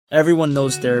Everyone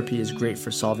knows therapy is great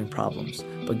for solving problems,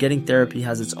 but getting therapy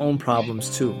has its own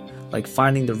problems too, like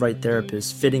finding the right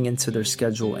therapist, fitting into their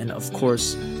schedule, and of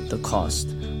course, the cost.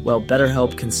 Well,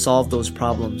 BetterHelp can solve those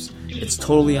problems. It's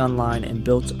totally online and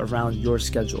built around your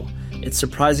schedule. It's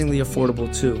surprisingly affordable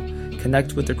too.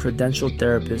 Connect with a credentialed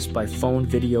therapist by phone,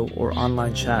 video, or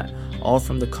online chat, all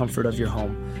from the comfort of your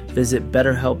home. Visit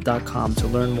BetterHelp.com to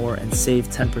learn more and save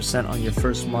 10% on your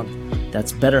first month.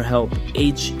 That's BetterHelp,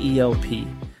 H-E-L-P.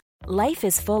 Life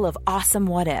is full of awesome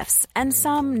what-ifs, and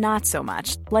some not so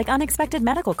much, like unexpected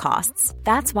medical costs.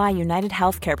 That's why United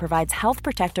Healthcare provides Health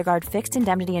Protector Guard fixed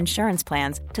indemnity insurance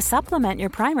plans to supplement your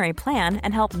primary plan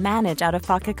and help manage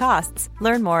out-of-pocket costs.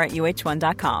 Learn more at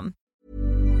UH1.com.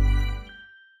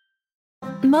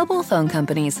 Mobile phone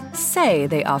companies say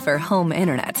they offer home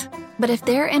internet. But if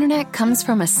their internet comes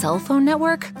from a cell phone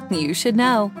network, you should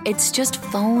know. It's just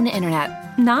phone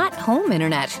internet, not home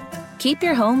internet. Keep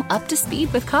your home up to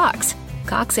speed with Cox.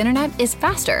 Cox Internet is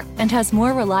faster and has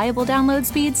more reliable download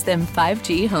speeds than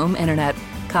 5G home internet.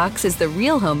 Cox is the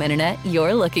real home internet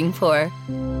you're looking for.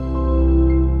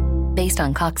 Based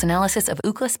on Cox analysis of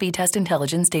Ookla speed test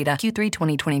intelligence data Q3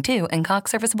 2022 and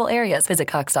Cox serviceable areas, visit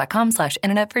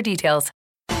cox.com/internet for details.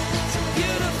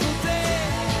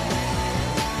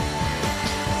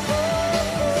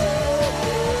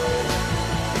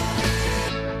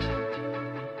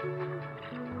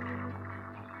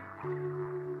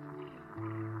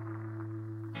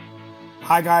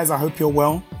 Hi guys, I hope you're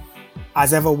well.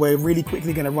 As ever, we're really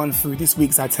quickly going to run through this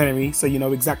week's itinerary so you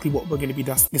know exactly what we're going to be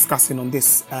discussing on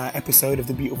this episode of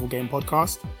the Beautiful Game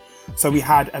podcast. So we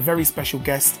had a very special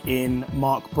guest in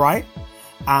Mark Bright,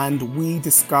 and we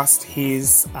discussed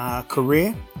his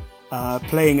career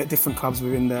playing at different clubs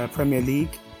within the Premier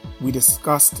League. We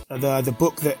discussed the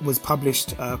book that was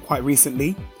published quite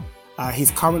recently,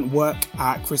 his current work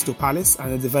at Crystal Palace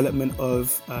and the development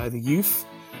of the youth.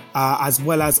 As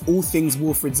well as all things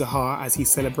Wilfried Zaha as he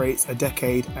celebrates a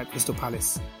decade at Crystal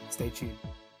Palace. Stay tuned.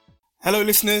 Hello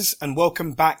listeners, and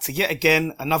welcome back to yet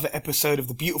again another episode of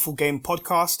the Beautiful Game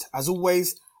podcast. As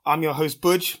always, I'm your host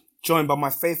Budge, joined by my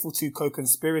faithful two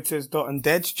co-conspirators Dot and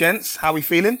Dej. Gents, how are we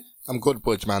feeling? I'm good,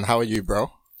 Budge, man. How are you, bro?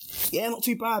 Yeah, not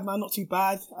too bad, man. Not too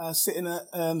bad. Sitting at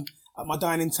my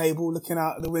dining table, looking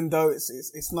out the window.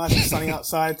 It's nice and sunny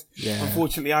outside. Yeah.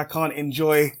 Unfortunately, I can't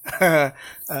enjoy the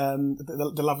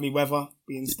lovely weather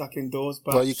being stuck indoors.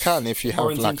 But well, you can if you have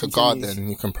like a garden.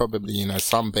 You can probably,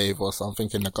 sunbathe or something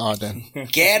in the garden.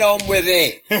 Get on with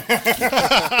it.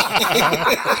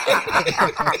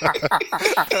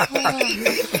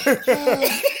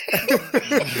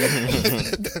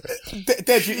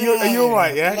 Dej, are you all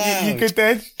right? Yeah, you good,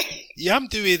 Dej? Yeah, I'm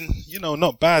doing,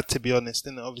 not bad to be honest.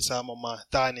 And obviously I'm on my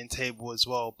dining table as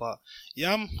well. But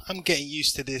yeah, I'm getting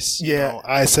used to this,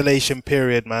 isolation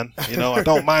period, man. I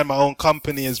don't mind my own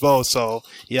company as well. So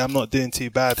yeah, I'm not doing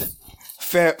too bad.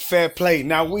 Fair play.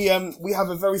 Now we have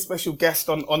a very special guest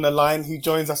on the line who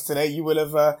joins us today. You will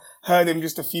have heard him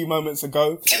just a few moments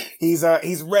ago. He's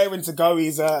raring to go.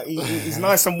 He's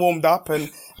nice and warmed up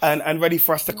and ready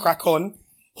for us to crack on.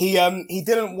 He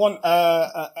didn't want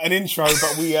an intro,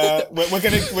 but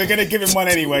we're gonna give him one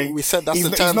anyway. We said that's the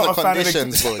terms and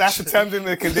conditions. That's the terms and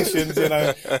the conditions.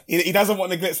 He doesn't want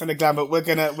the glitz and the glam, but we're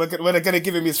gonna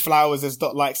give him his flowers, as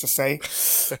Dot likes to say.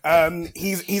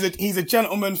 He's a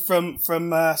gentleman from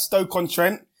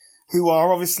Stoke-on-Trent, who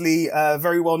are obviously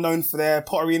very well known for their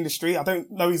pottery industry. I don't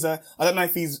know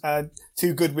if he's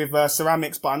too good with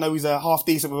ceramics, but I know he's half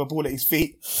decent with a ball at his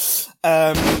feet.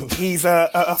 He's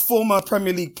a former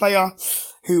Premier League player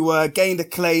who gained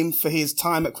acclaim for his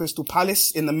time at Crystal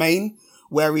Palace in the main,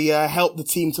 where he helped the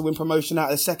team to win promotion out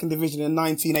of the second division in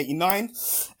 1989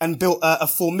 and built a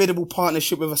formidable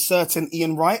partnership with a certain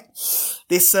Ian Wright.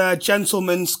 This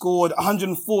gentleman scored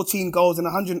 114 goals in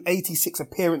 186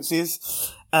 appearances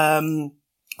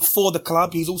for the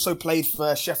club. He's also played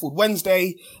for Sheffield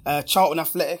Wednesday, Charlton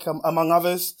Athletic, among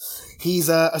others. He's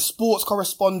a sports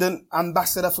correspondent,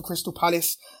 ambassador for Crystal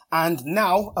Palace, and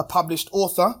now a published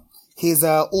author. His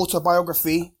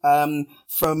autobiography,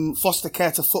 From Foster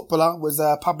Care to Footballer, was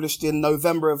published in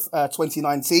November of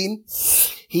 2019.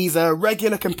 He's a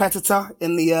regular competitor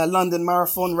in the London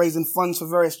Marathon, raising funds for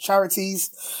various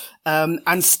charities,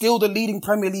 and still the leading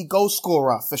Premier League goal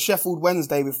scorer for Sheffield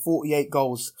Wednesday with 48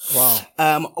 goals.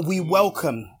 Wow. We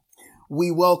welcome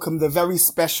the very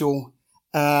special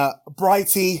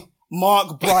Brighty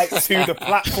Mark Bright to the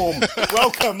platform.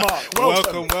 Welcome, Mark.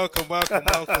 Welcome,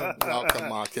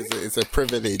 Mark. It's a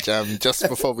privilege. Just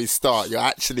before we start, you're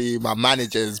actually my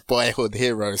manager's boyhood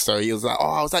hero. So he was like,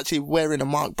 "Oh, I was actually wearing a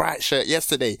Mark Bright shirt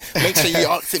yesterday. Make sure you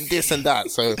ask him this and that."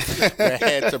 So we're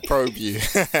here to probe you.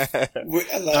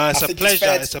 It's a pleasure.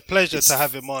 It's a pleasure to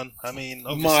have him on. I mean,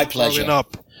 my pleasure. Growing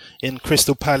up in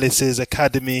Crystal Palace's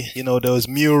academy, there was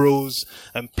murals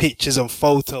and pictures and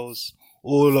photos.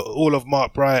 All of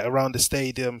Mark Bright around the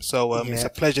stadium. So it's a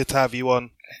pleasure to have you on.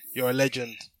 You're a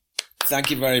legend. Thank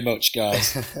you very much,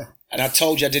 guys. And I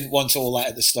told you I didn't want all that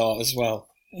at the start as well.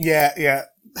 Yeah.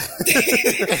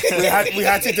 we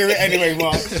had to do it anyway,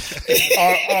 Mark.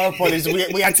 Our apologies.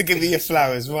 We had to give you your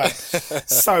flowers, right?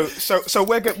 So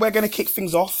we're going to kick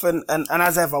things off, and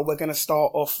as ever, we're going to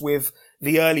start off with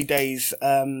the early days,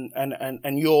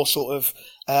 and your sort of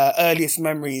earliest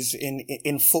memories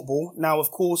in football. Now,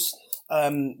 of course,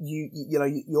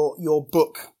 your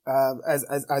book, as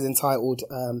entitled,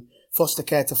 Foster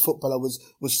Care to Footballer was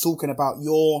talking about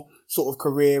your sort of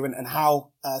career and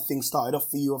how, things started off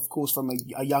for you. Of course, from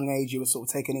a young age, you were sort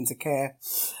of taken into care.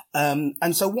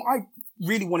 And so what I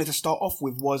really wanted to start off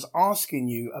with was asking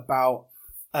you about,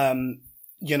 the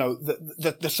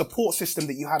support system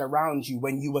that you had around you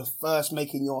when you were first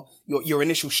making your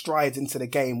initial strides into the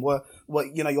game. Your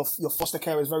foster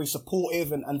care is very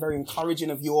supportive and very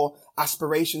encouraging of your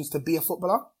aspirations to be a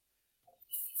footballer?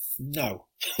 No.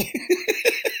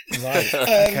 Right.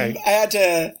 Okay. I had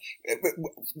for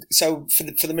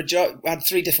the majority, I had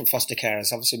 3 different foster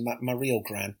carers. Obviously, my real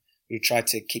gran, who tried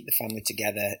to keep the family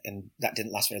together, and that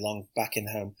didn't last very long back in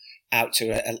home, out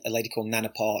to a lady called Nana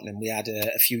Parton, and we had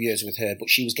a few years with her, but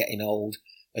she was getting old.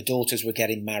 Her daughters were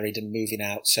getting married and moving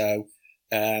out, so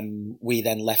we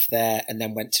then left there and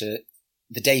then went to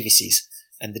the Davises.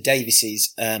 And the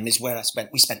Davises is where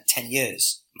we spent 10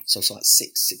 years. So it's like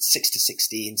 6 to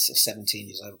 16, so 17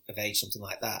 years of age, something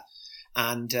like that.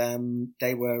 And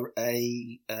they were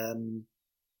a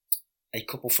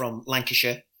couple from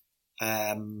Lancashire.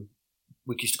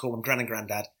 We used to call them Gran and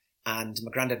Grandad. And my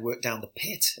granddad worked down the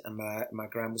pit, and my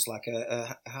gran was like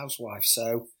a housewife.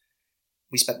 So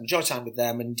we spent the majority of time with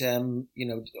them, and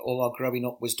all our growing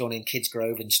up was done in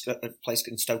Kidsgrove, a place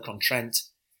in Stoke-on-Trent.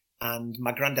 And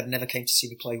my granddad never came to see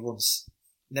me play once.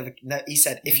 Never. He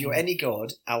said, "If you're any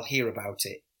good, I'll hear about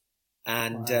it."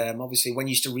 And obviously, when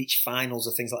you used to reach finals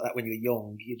or things like that when you were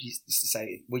young, you used to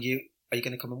say, "Are you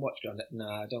going to come and watch, Granddad?"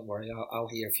 "No, don't worry. I'll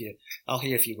hear if you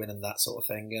win," and that sort of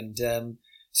thing. And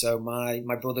so my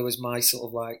brother was my sort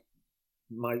of like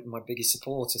my biggest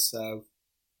supporter. So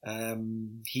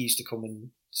he used to come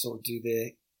and sort of do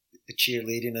the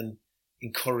cheerleading and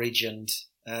encourage and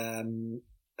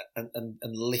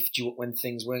lift you up when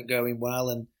things weren't going well,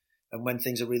 and when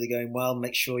things are really going well,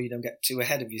 make sure you don't get too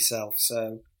ahead of yourself.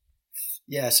 So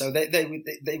yeah, so they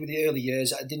were the early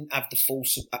years. I didn't have the full.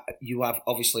 You have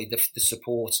obviously the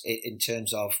support in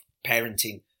terms of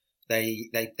parenting. They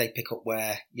pick up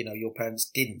where your parents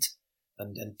didn't,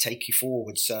 and take you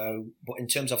forward. So, but in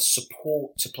terms of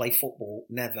support to play football,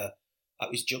 never.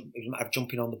 It was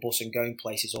jumping on the bus and going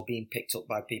places, or being picked up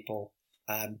by people,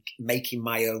 making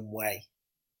my own way.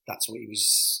 That's what it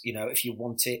was. If you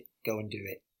want it, go and do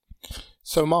it.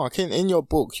 So, Mark, in your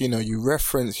book, you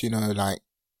reference,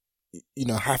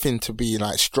 having to be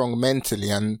like strong mentally,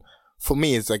 and for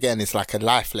me, it's like a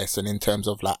life lesson in terms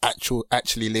of like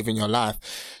actually living your life.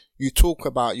 You talk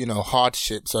about,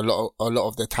 hardships a lot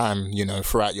of the time,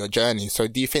 throughout your journey. So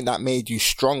do you think that made you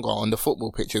stronger on the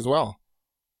football pitch as well?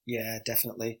 Yeah,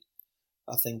 definitely.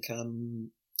 I think,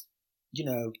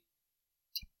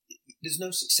 there's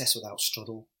no success without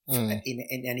struggle in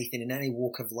anything, in any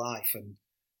walk of life. And,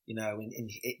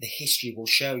 the history will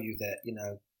show you that,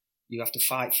 you have to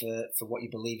fight for what you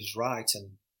believe is right.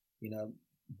 And,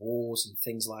 wars and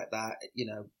things like that,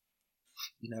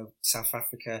 South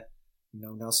Africa,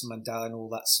 Nelson Mandela and all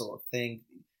that sort of thing.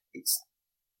 It's,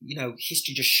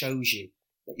 history just shows you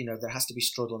that, there has to be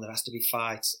struggle and there has to be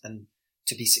fight and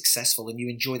to be successful, and you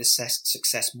enjoy the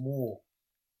success more.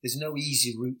 There's no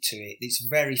easy route to it. There's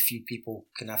very few people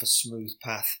can have a smooth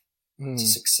path to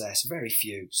success. Very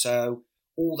few. So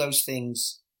all those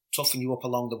things toughen you up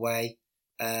along the way,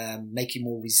 make you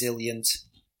more resilient.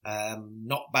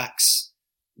 Knockbacks,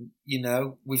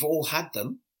 we've all had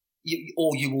them,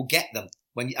 or you will get them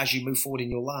as you move forward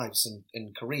in your lives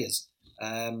and careers.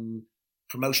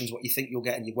 Promotion's what you think you'll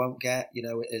get and you won't get,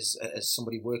 as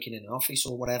somebody working in an office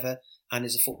or whatever, and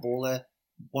as a footballer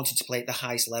wanting to play at the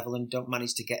highest level and don't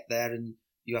manage to get there, and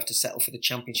you have to settle for the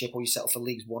Championship or you settle for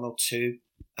Leagues 1 or 2,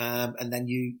 and then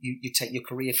you take your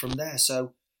career from there.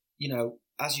 So,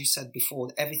 as you said before,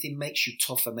 everything makes you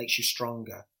tougher, makes you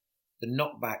stronger. the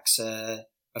knockbacks are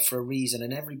for a reason,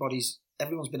 and everyone's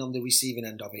been on the receiving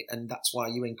end of it, and that's why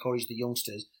you encourage the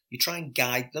youngsters. You try and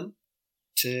guide them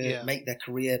to make their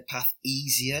career path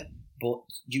easier, but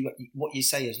what you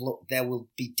say is, look, there will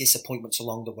be disappointments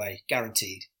along the way,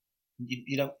 guaranteed.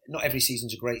 You don't. Not every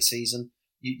season's a great season.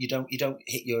 You don't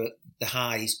hit the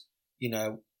highs,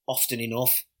 often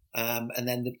enough. And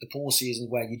then the poor seasons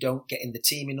where you don't get in the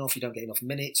team enough, you don't get enough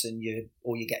minutes, and you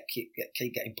keep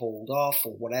getting pulled off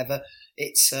or whatever.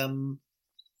 It's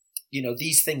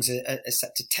these things are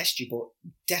set to test you, but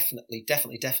definitely,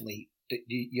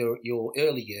 your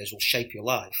early years will shape your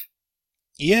life.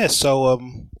 Yeah, so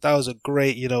that was a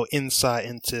great, insight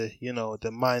into,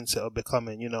 the mindset of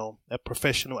becoming, a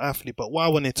professional athlete. But what I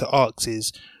wanted to ask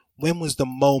is, when was the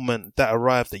moment that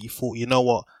arrived that you thought, you know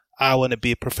what, I want to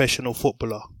be a professional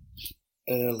footballer?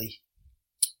 Early,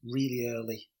 really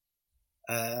early.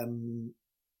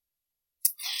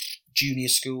 Junior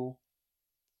school.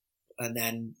 And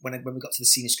then when we got to the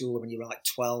senior school, when you're like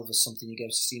 12 or something, you go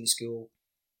to senior school.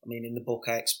 I mean, in the book,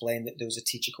 I explained that there was a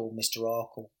teacher called Mr.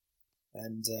 Arkle,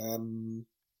 and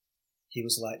he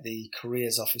was like the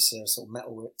careers officer, sort of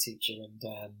metalwork teacher, and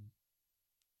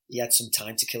he had some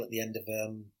time to kill at the end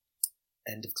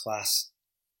of class.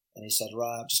 And he said,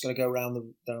 right, I'm just going to go around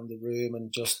the room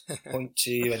and just point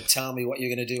to you and tell me what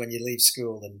you're going to do when you leave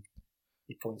school. And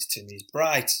he pointed to me,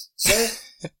 right, sir?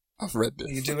 I've read this.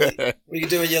 What are you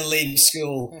doing when you leave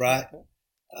school, right?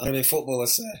 I'm going to be a footballer,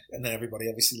 sir. And then everybody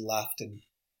obviously laughed. And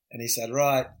he said,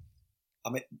 right,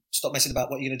 stop messing about.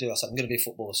 What are you going to do? I said, I'm going to be a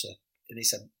footballer, sir. And he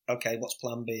said, okay, what's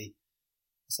plan B?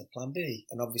 I said, plan B.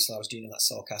 And obviously I was doing that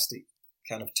sarcastic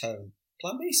kind of tone.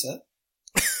 Plan B, sir?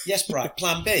 Yes, Bright,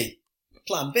 plan B.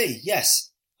 Plan B,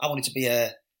 yes. I wanted to be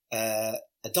a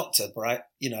doctor, right?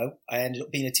 I ended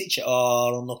up being a teacher.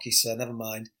 Oh, unlucky, sir. Never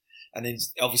mind. And then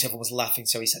obviously everyone was laughing,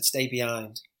 so he said, stay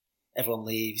behind. Everyone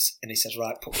leaves, and he says,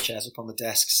 right, put the chairs up on the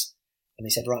desks. And he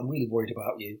said, right, I'm really worried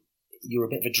about you. You're a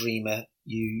bit of a dreamer.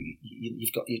 You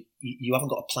haven't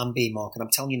got a plan B, Mark. And I'm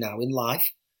telling you now, in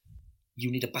life,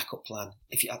 you need a backup plan.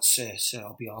 If you, sir,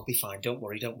 I'll be fine. Don't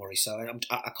worry. So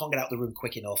I can't get out of the room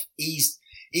quick enough.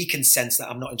 He can sense that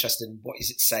I'm not interested in what is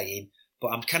it saying, but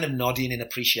I'm kind of nodding in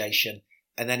appreciation.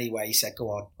 And anyway, he said, go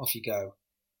on, off you go.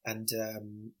 And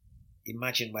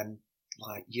imagine when,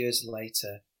 like, years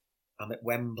later, I'm at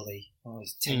Wembley. Oh,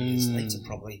 it's 10 years later,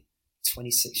 probably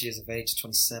 26 years of age,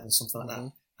 27, something like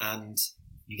that. And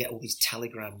you get all these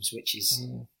telegrams, which is,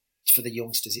 for the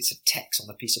youngsters, it's a text on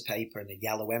a piece of paper in a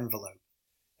yellow envelope.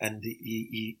 And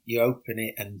you open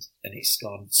it and it's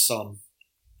gone, son,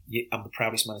 I'm the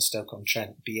proudest man in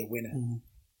Stoke-on-Trent, be a winner.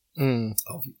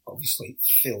 Obviously, it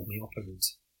filled me up. And,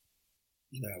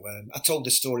 I told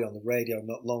the story on the radio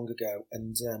not long ago,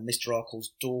 and Mr.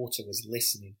 Arkle's daughter was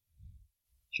listening.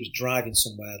 She was driving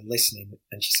somewhere listening,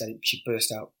 and she said she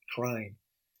burst out crying.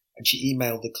 And she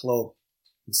emailed the club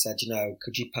and said,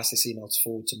 could you pass this email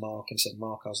forward to Mark? And said,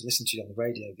 Mark, I was listening to you on the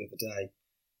radio the other day,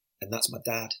 and that's my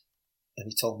dad. And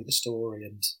he told me the story,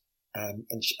 and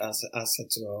I said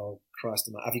to her, oh, Christ,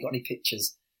 have you got any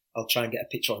pictures? I'll try and get a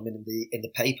picture of him in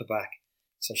the paperback.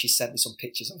 So she sent me some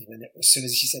pictures of him, and as soon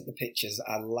as she sent the pictures,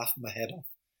 I laughed my head off,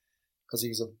 because he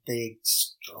was a big,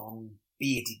 strong,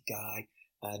 bearded guy,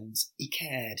 and he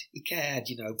cared,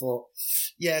 but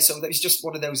yeah, so that was just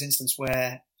one of those instances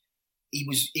where he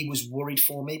was worried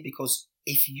for me, because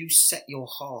if you set your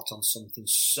heart on something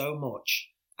so much,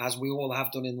 as we all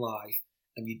have done in life,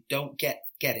 and you don't get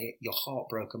it, you're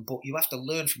heartbroken, but you have to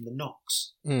learn from the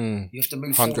knocks. You have to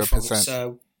move 100%. Forward from it.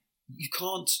 So you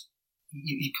can't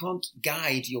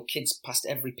guide your kids past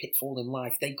every pitfall in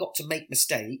life. They've got to make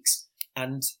mistakes,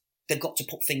 and they've got to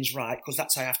put things right, because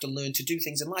that's how you have to learn to do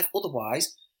things in life.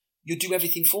 Otherwise, you do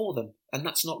everything for them, and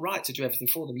that's not right to do everything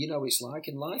for them. It's like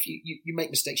in life, you make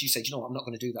mistakes. You say, you know what, I'm not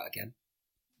going to do that again.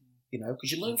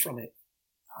 Because you learn from it.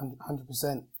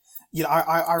 100%.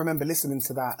 I remember listening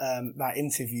to that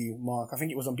interview, Mark. I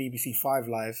think it was on BBC 5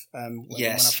 Live when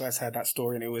I first heard that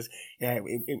story, and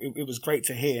it was great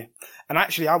to hear. And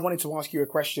actually, I wanted to ask you a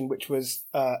question, which was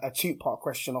a two-part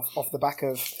question off the back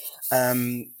of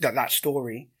that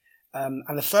story.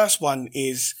 And the first one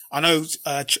is, I know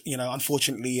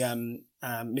unfortunately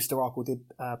Mr. Arkle did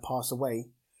pass away.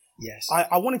 Yes.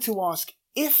 I wanted to ask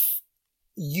if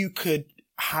you could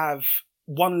have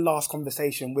one last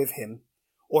conversation with him,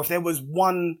 or if there was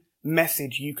one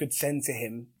message you could send to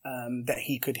him that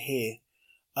he could hear,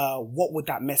 what would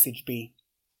that message be?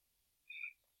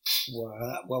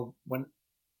 Well,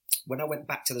 when I went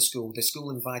back to the school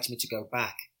invited me to go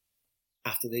back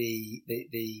after the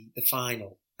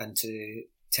final, and to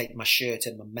take my shirt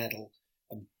and my medal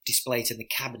and display it in the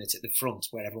cabinet at the front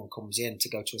where everyone comes in to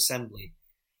go to assembly.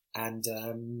 And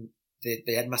the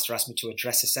headmaster asked me to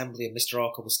address assembly, and Mr.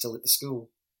 Arco was still at the school.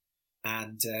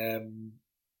 And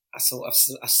I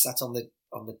sat on the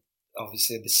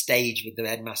obviously the stage with the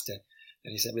headmaster,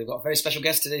 and he said, "We've got a very special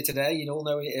guest today. You all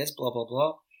know who it is, blah, blah,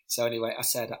 blah." So anyway, I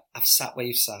said, "I've sat where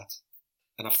you've sat,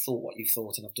 and I've thought what you've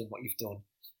thought, and I've done what you've done."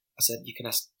 I said, "You can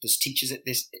ask, there's teachers at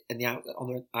this, on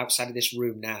the outside of this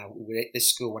room now, who were at this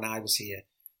school when I was here,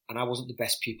 and I wasn't the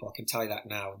best pupil, I can tell you that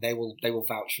now. They will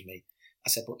vouch for me." I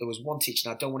said, "But there was one teacher,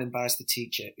 and I don't want to embarrass the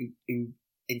teacher, who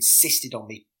insisted on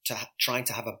me trying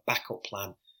to have a backup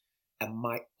plan. And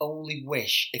my only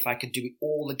wish, if I could do it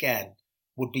all again,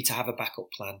 would be to have a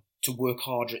backup plan, to work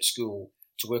harder at school,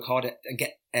 to work harder and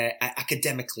get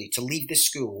academically, to leave this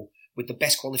school with the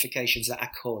best qualifications that I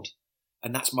could.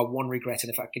 And that's my one regret.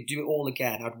 And if I could do it all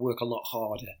again, I'd work a lot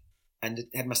harder." And the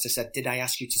headmaster said, "Did I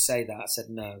ask you to say that?" I said,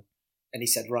 "No." And he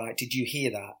said, "Right, did you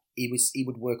hear that? He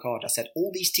would work hard." I said,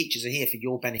 "All these teachers are here for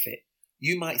your benefit.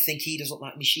 You might think he doesn't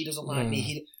like me, she doesn't like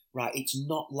me. Right, it's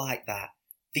not like that.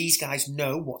 These guys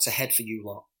know what's ahead for you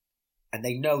lot. And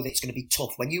they know that it's going to be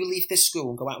tough. When you leave this school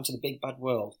and go out into the big bad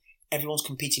world, everyone's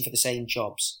competing for the same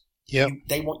jobs. Yep.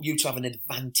 They want you to have an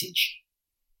advantage,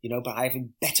 by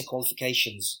having better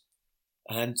qualifications."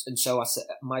 And so I said,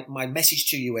 my message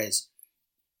to you is,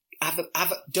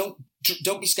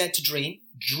 don't be scared to dream.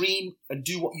 Dream and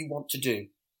do what you want to do,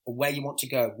 or where you want to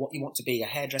go, what you want to be, a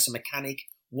hairdresser, mechanic,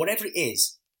 whatever it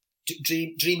is.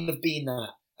 Dream of being that.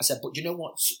 I said, but you know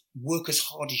what? Work as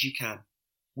hard as you can.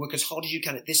 Work as hard as you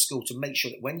can at this school to make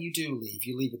sure that when you do leave,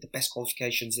 you leave with the best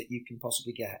qualifications that you can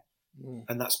possibly get.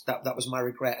 And that was my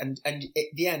regret. And at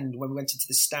the end, when we went into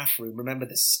the staff room, remember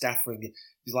the staff room, it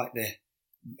was like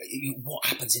what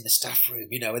happens in the staff room,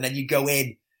 and then you go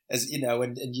in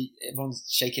and everyone's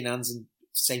shaking hands and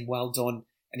saying, "Well done."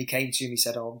 And he came to me and he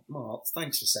said, "Oh, Mark,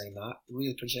 thanks for saying that. I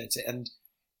really appreciate it." And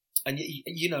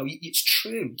it's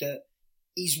true that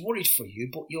he's worried for you,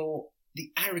 but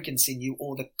the arrogance in you,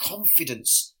 or the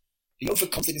confidence, the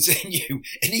overconfidence in you,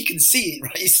 and he can see it,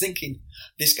 right? He's thinking,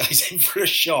 this guy's in for a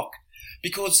shock.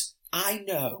 Because I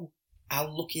know how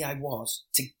lucky I was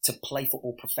to play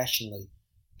football professionally.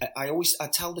 I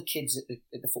tell the kids at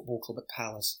the football club at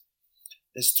Palace,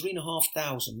 there's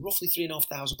roughly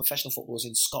 3,500 professional footballers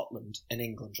in Scotland and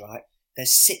England, right?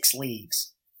 There's 6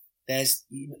 leagues. There's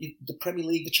the Premier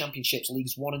League, the Championships,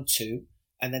 Leagues 1 and 2,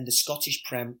 and then the Scottish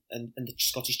Prem and the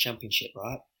Scottish Championship,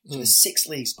 right? So there's 6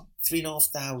 leagues,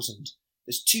 3,500.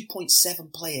 There's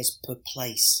 2.7 players per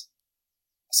place.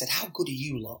 I said, how good are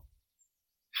you lot?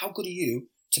 How good are you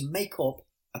to make up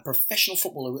a professional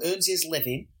footballer who earns his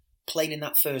living playing in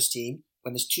that first team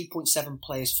when there's 2.7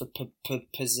 players per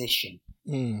position?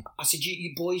 I said,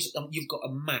 you boys, you've got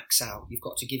to max out. You've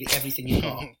got to give it everything you've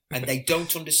got. And they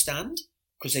don't understand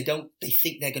because they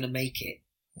think they're going to make it.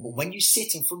 But when you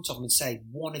sit in front of them and say,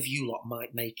 one of you lot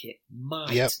might make it,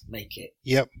 make it.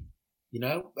 Yep.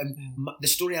 And the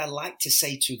story I like to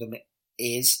say to them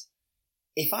is,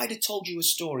 if I'd have told you a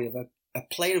story of a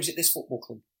player who was at this football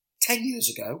club 10 years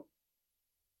ago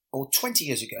or 20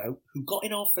 years ago who got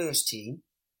in our first team,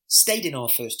 stayed in our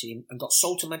first team and got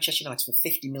sold to Manchester United for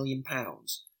 £50 million,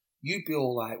 you'd be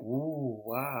all like, "Ooh,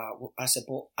 wow." I said,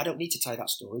 but I don't need to tell you that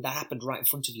story. That happened right in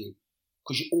front of you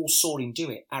because you all saw him do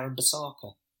it. Aaron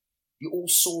Bissaka. You all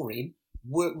saw him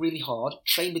work really hard,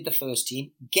 train with the first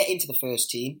team, get into the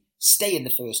first team, stay in the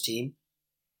first team,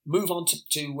 move on to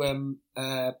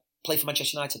play for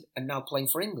Manchester United, and now playing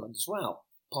for England as well,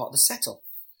 part of the setup.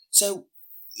 So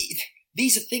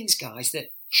these are things, guys, that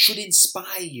should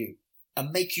inspire you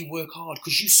and make you work hard,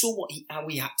 because you saw how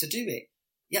he had to do it.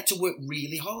 He had to work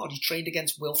really hard. He trained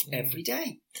against Wilf every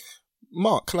day.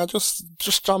 Mark, can I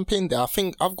just jump in there? I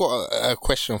think I've got a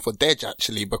question for Dej,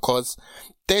 actually, because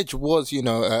Dej was,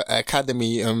 a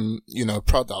academy,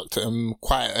 product,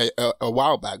 quite a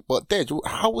while back. But Dej,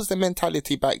 how was the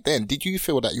mentality back then? Did you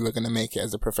feel that you were going to make it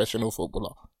as a professional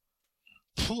footballer?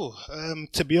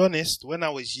 To be honest, when I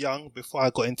was young, before I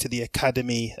got into the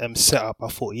academy setup, I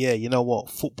thought,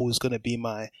 football is going to be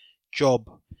my job.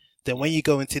 Then when you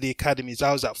go into the academies,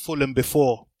 I was at Fulham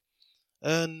before.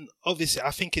 And obviously,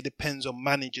 I think it depends on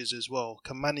managers as well.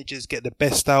 Can managers get the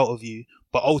best out of you?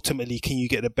 But ultimately, can you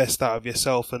get the best out of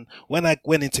yourself? And when I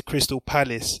went into Crystal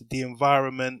Palace, the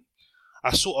environment,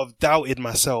 I sort of doubted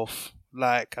myself.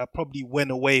 Like, I probably went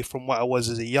away from what I was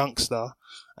as a youngster.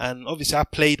 And obviously, I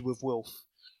played with Wilf.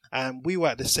 And we were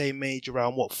at the same age,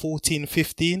 around 14,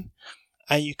 15.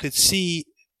 And you could see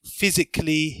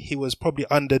physically, he was probably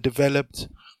underdeveloped.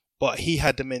 But he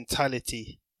had the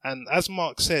mentality. And as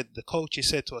Mark said, the coaches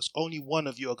said to us, only one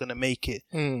of you are going to make it.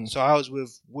 So I was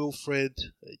with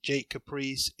Wilfred, Jake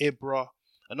Caprice, Ibra.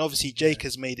 And obviously Jake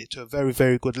has made it to a very,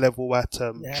 very good level at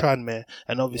Tranmere.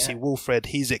 And obviously Wilfred,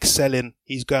 he's excelling.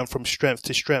 He's going from strength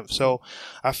to strength. So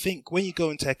I think when you go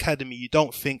into academy, you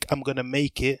don't think I'm going to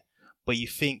make it. But you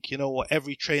think, you know what,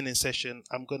 every training session,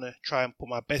 I'm going to try and put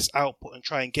my best output and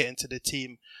try and get into the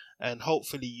team. And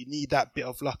hopefully you need that bit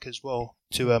of luck as well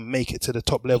to make it to the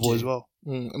top level as well.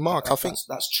 Mark, I think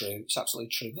that's true. It's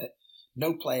absolutely true that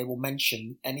no player will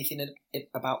mention anything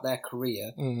about their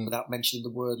career without mentioning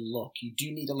the word luck. You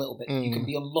do need a little bit. You can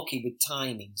be unlucky with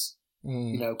timings,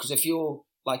 you know, because if you're,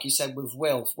 like you said with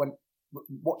Will, when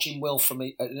watching Will from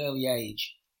an early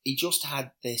age, he just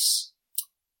had this,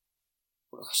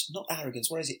 not arrogance,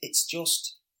 what is it? It's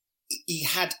just, he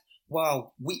had,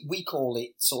 well, we call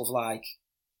it sort of like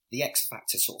the X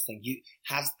Factor sort of thing.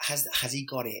 Has he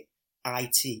got it?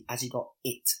 IT, has he got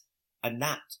it? And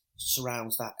that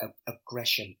surrounds that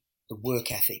aggression, the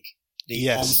work ethic,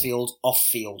 the on-field,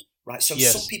 off-field, right? So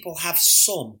some people have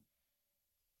some,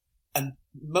 and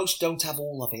most don't have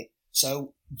all of it.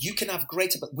 So you can have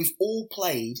great, but we've all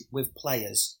played with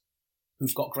players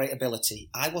who've got great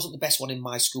ability. I wasn't the best one in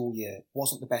my school year,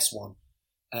 wasn't the best one.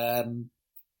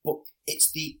 But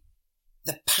it's the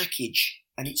package,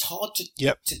 and it's hard to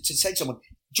say to someone,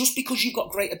 just because you've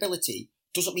got great ability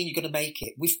doesn't mean you're going to make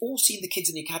it. We've all seen the kids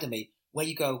in the academy where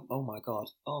you go, oh my God,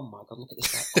 look at this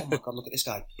guy. Oh my God, look at this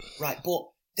guy. Right. But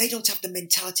they don't have the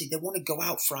mentality. They want to go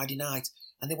out Friday night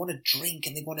and they want to drink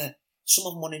and some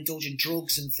of them want to indulge in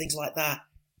drugs and things like that.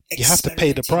 You have to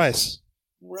pay the price.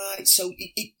 Right. So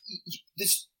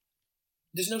there's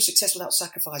no success without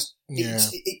sacrifice. Yeah.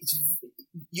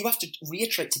 You have to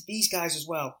reiterate to these guys as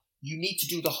well. You need to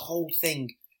do the whole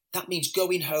thing. That means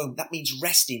going home. That means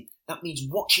resting. That means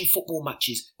watching football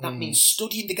matches. That means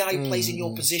studying the guy who plays in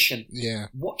your position. Yeah.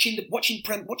 Watching Match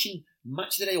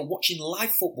of the Day or watching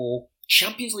live football,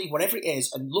 Champions League, whatever it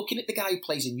is, and looking at the guy who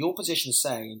plays in your position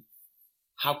saying,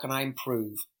 how can I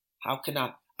improve? How can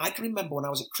I? I can remember when I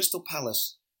was at Crystal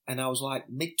Palace and I was like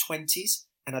mid-20s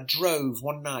and I drove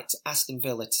one night to Aston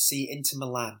Villa to see Inter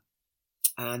Milan.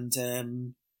 And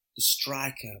the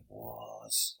striker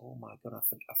was, oh my God,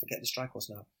 I forget the striker was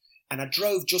now. And I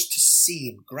drove just to see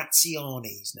him.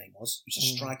 Graziani, his name was. He was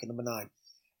a striker, number 9.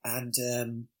 And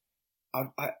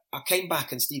I came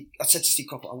back and I said to Steve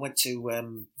Coppell, I went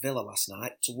to Villa last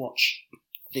night to watch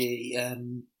the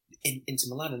Inter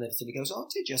Milan and everything. He goes, oh,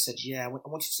 did you? I said, yeah, I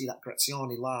wanted to see that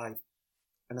Graziani live.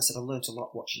 And I said, I learnt a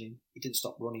lot watching him. He didn't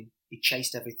stop running. He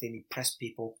chased everything. He pressed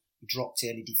people. He dropped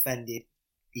in. He defended.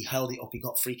 He held it up. He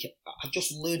got free kick. I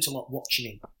just learnt a lot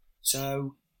watching him.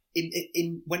 So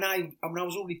when I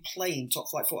was already playing top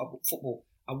flight football,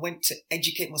 I went to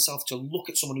educate myself to look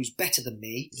at someone who's better than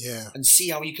me and see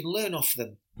how you can learn off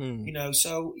them. You know,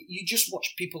 so you just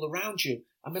watch people around you.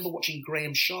 I remember watching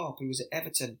Graham Sharp, who was at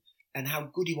Everton, and how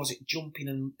good he was at jumping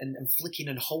and flicking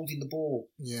and holding the ball.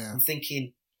 Yeah. And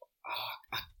thinking,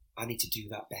 I need to do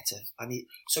that better.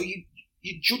 So you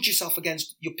judge yourself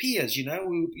against your peers, you know,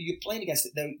 who you're playing against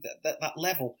at that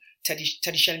level. Teddy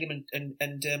Sheringham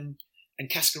and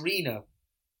Cascarino,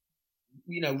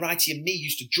 you know, Wrighty and me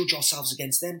used to judge ourselves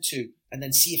against them too, and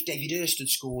then see if David Hurst had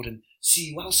scored and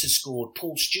see who else has scored,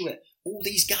 Paul Stewart, all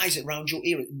these guys around your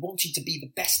era wanting to be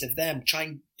the best of them, try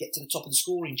and get to the top of the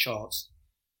scoring charts.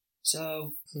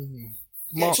 So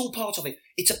it's all part of it.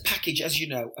 It's a package, as you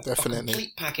know, a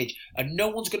complete package, and no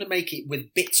one's going to make it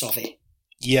with bits of it.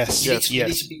 Yes.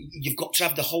 You've got to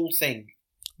have the whole thing.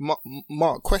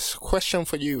 Mark, question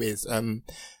for you is,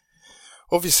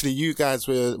 obviously you guys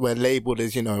were labelled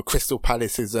as, you know, Crystal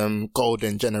Palace's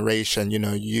golden generation, you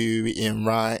know, you, Ian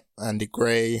Wright, Andy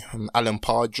Gray, Alan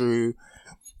Pardew.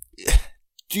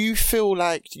 Do you feel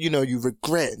like, you know, you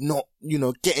regret not, you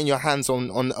know, getting your hands on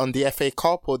the FA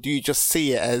Cup, or do you just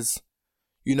see it as,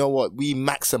 you know what, we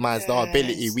maximised our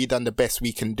ability, we done the best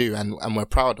we can do, and we're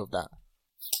proud of that?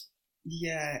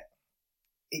 Yeah,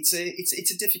 it's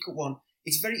a difficult one.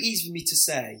 It's very easy for me to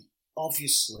say,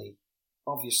 obviously,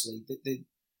 that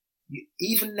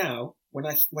even now, when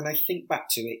I think back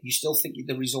to it, you still think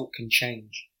the result can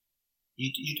change.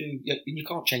 You do, and you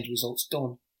can't change the result. It's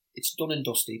done. It's done and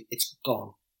dusted. It's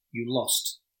gone. You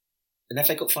lost an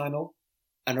FA Cup final,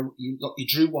 and you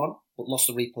drew one, but lost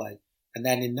the replay. And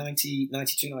then in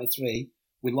 92-93,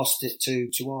 we lost it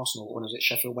to Arsenal when I was at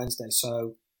Sheffield Wednesday.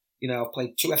 So, you know, I've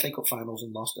played 2 FA Cup finals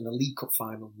and lost, and a League Cup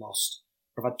final and lost.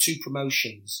 I've had 2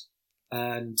 promotions,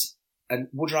 and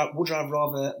would I have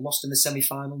rather lost in the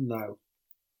semi-final? No.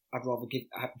 I'd rather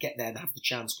get there and have the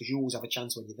chance, because you always have a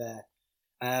chance when you're there.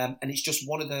 And it's just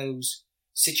one of those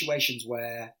situations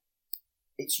where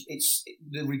it's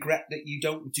the regret that you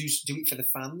don't do it for the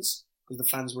fans, because the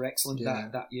fans were excellent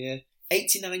that year.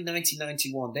 89, 90,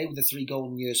 91, they were the 3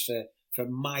 golden years for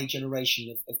my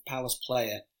generation of Palace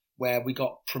player, where we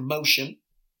got promotion,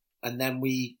 and then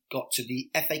we got to the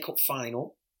FA Cup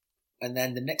final, and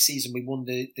then the next season we won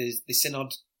the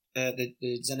Synod,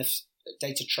 the Zenith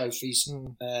Data Trophies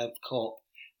Cup,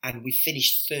 and we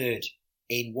finished 3rd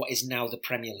in what is now the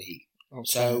Premier League. Okay.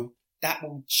 So that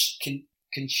one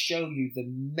can show you the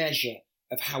measure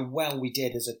of how well we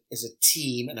did as a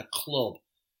team and a club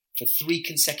for 3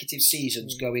 consecutive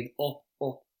seasons, going up,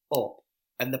 up, up,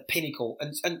 and the pinnacle.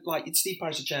 And like Steve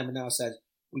Parish, the chairman, now says,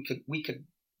 we could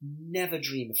never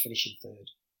dream of finishing 3rd.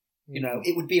 You know,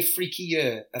 it would be a freaky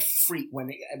year, a freak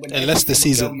when Leicester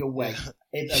season go your way.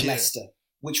 Leicester,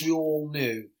 which we all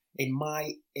knew. In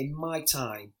my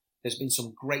time, there's been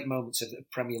some great moments of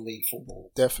Premier League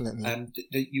football. Definitely.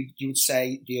 You would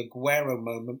say the Aguero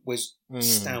moment was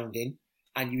astounding,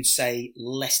 and you would say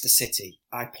Leicester City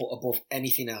I put above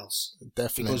anything else.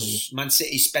 Definitely. Because Man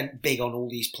City spent big on all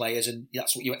these players, and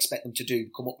that's what you expect them to do,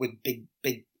 come up with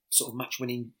big sort of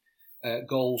match-winning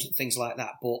goals and things like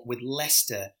that. But with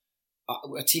Leicester,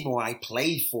 a team who I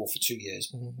played for 2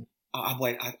 years, I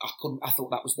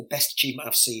thought that was the best achievement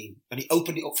I've seen. And it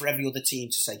opened it up for every other team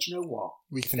to say, do you know what?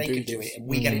 They can do it, and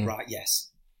we get it right, yes.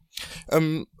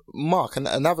 Mark,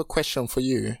 another question for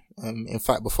you. In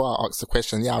fact, before I ask the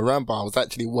question, I remember I was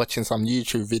actually watching some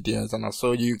YouTube videos and I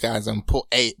saw you guys put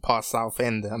 8 past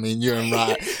Southend. I mean, you and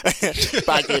Wright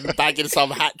bagging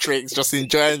some hat tricks, just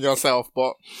enjoying yourself.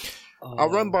 But I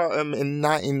remember in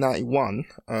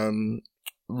 1991,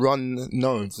 Ron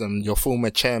Nodes, your former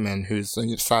chairman, who's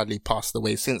sadly passed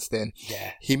away since then,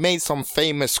 he made some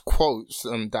famous quotes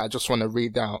that I just want to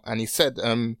read out. And he said,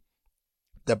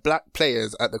 the black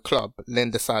players at the club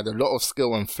lend aside a lot of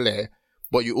skill and flair,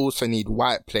 but you also need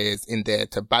white players in there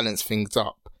to balance things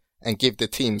up and give the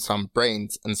team some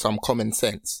brains and some common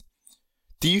sense.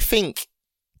 Do you think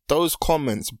those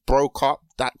comments broke up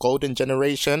that golden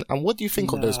generation? And what do you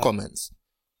think of those comments?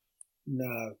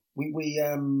 No,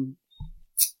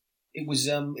 it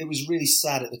was really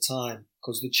sad at the time,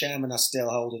 because the chairman I still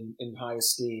hold in high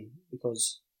esteem,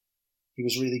 because he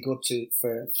was really good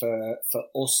for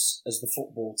us as the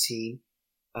football team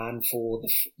and for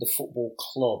the football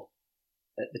club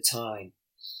at the time.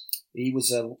 He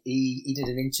did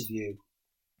an interview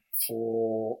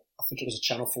for, I think it was a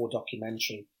Channel 4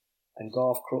 documentary, and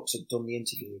Garth Crooks had done the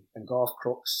interview, and Garth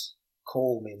Crooks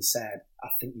called me and said, I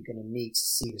think you're going to need to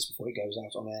see this before it goes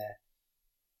out on air.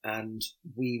 And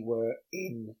we were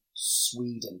in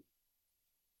Sweden,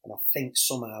 and I think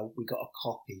somehow we got a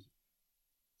copy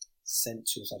sent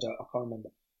to us. I can't remember.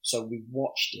 So we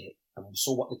watched it and we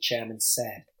saw what the chairman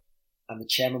said, and the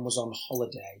chairman was on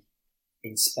holiday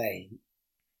in Spain,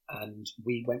 and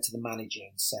we went to the manager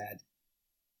and said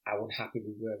how unhappy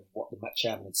we were with what the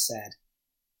chairman had said.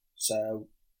 So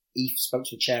he spoke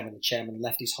to the chairman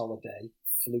left his holiday,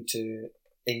 flew to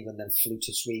England, then flew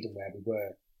to Sweden where we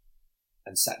were,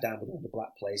 and sat down with all the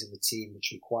black players in the team,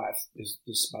 which were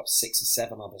there's about 6 or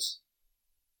 7 of us,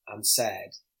 and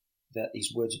said that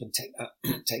these words have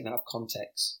been taken out of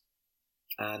context,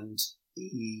 and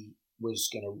he was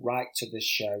going to write to this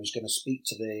show, he was going to speak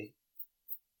to the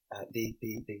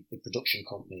production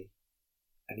company,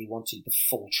 and he wanted the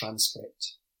full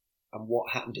transcript. And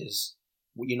what happened is,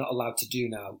 what you're not allowed to do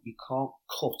now, you can't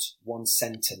cut one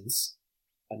sentence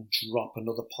and drop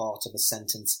another part of a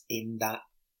sentence in that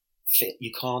fit.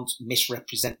 You can't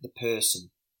misrepresent the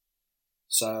person.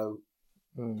 So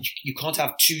you can't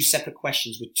have 2 separate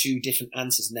questions with 2 different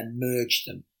answers and then merge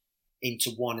them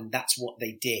into one. And that's what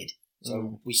they did.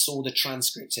 So we saw the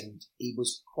transcript, and he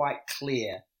was quite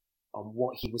clear on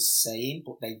what he was saying,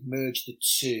 but they merged the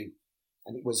 2,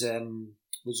 and it was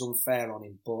unfair on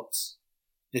him. But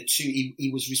the 2, he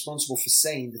was responsible for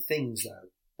saying the things, though.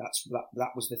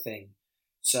 That was the thing.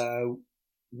 So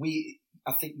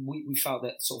I think we felt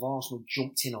that sort of Arsenal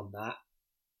jumped in on that,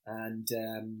 and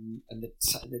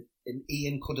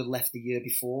Ian could have left the year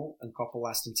before, and Coppell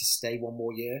asked him to stay 1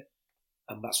 more year,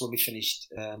 and that's when we finished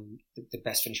the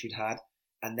best finish we'd had.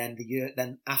 And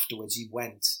then afterwards he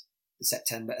went the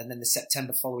September, and then the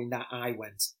September following that I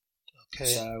went. Okay.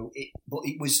 So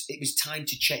it was time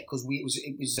to check, because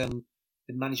the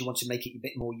manager wanted to make it a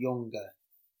bit more younger,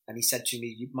 and he said to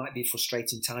me, "It might be a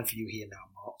frustrating time for you here now,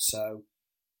 Mark. So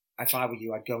if I were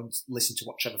you, I'd go and listen to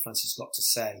what Trevor Francis got to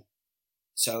say."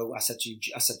 So I said to him,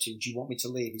 "Do you want me to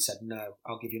leave?" He said, "No,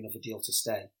 I'll give you another deal to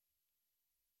stay.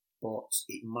 But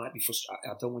it might be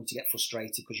frustrating. I don't want you to get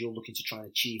frustrated, because you're looking to try and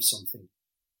achieve something,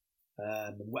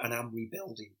 and I'm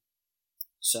rebuilding."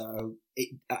 So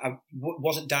I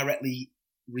wasn't directly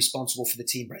responsible for the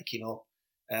team breaking up.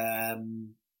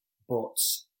 But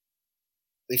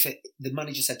the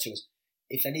manager said to us,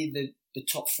 if any of the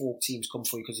top 4 teams come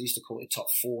for you, because they used to call it top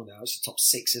 4 now, it's the top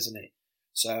 6, isn't it?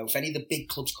 So if any of the big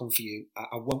clubs come for you,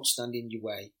 I won't stand in your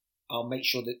way. I'll make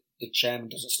sure that the chairman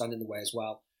doesn't stand in the way as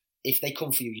well. If they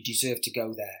come for you, you deserve to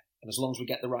go there. And as long as we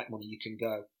get the right money, you can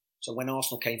go. So when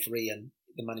Arsenal came for Ian,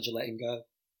 the manager let him go.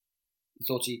 He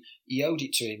thought he owed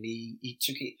it to him. He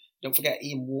took it. Don't forget,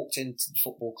 Ian walked into the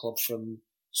football club from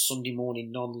Sunday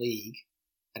morning non-league,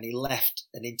 and he left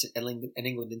an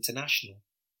England international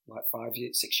like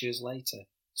 6 years later.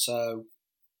 So,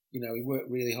 he worked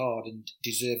really hard and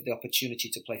deserved the opportunity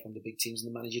to play from the big teams, and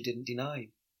the manager didn't deny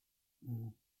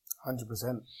him.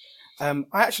 100%. I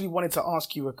actually wanted to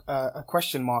ask you a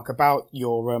question, Mark, about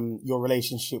your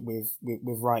relationship with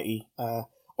Wrighty,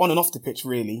 on and off the pitch,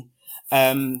 really.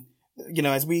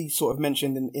 As we sort of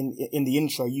mentioned in the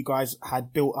intro, you guys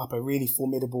had built up a really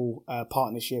formidable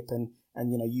partnership, and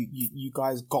you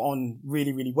guys got on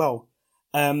really, really well.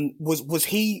 Was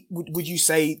he? Would you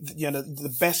say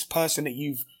the best person that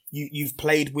you've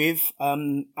played with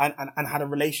and had a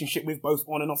relationship with, both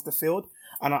on and off the field?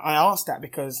 And I asked that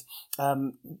because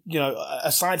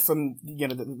aside from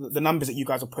the numbers that you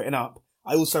guys are putting up,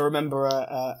 I also remember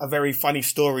a very funny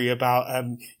story about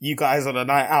you guys on a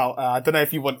night out. I don't know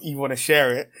if you want to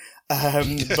share it,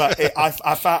 but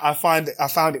I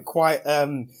found it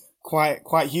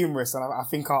quite humorous, and I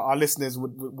think our listeners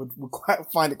would quite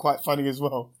find it quite funny as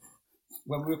well.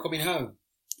 When we were coming home,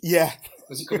 yeah,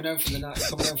 was he coming home from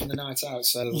the night out?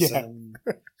 So it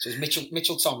was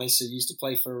Mitchell Thomas, who used to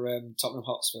play for Tottenham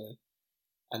Hotspur,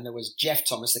 and there was Jeff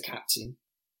Thomas, the captain.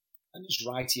 And there's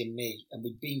Wrighty and me, and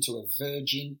we'd been to a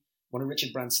Virgin, one of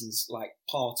Richard Branson's like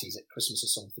parties at Christmas or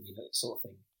something, sort of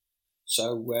thing.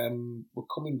 So we're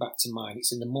coming back to mine.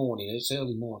 It's in the morning, it's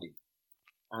early morning,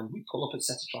 and we pull up at a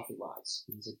set of traffic lights.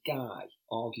 And there's a guy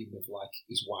arguing with like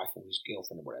his wife or his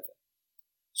girlfriend or whatever.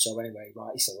 So anyway,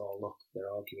 Wrighty said, "Oh look, they're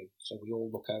arguing." So we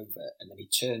all look over, and then he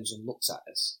turns and looks at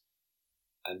us,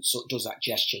 and sort of does that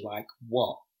gesture like,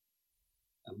 "What?"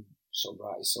 And so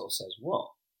Wrighty sort of says,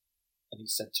 "What?" And he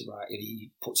said to Wrighty,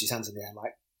 he puts his hands in the air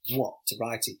like, "What?" to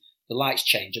Wrighty. The lights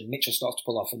change and Mitchell starts to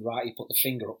pull off, and Wrighty put the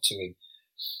finger up to him.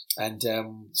 And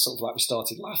sort of like we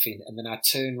started laughing. And then I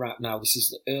turn round, now this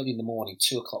is early in the morning,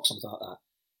 2:00, something like that.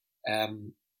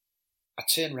 I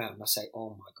turn around and I say,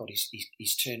 "Oh my God, he's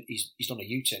done a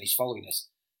U-turn, he's following us."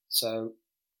 So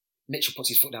Mitchell puts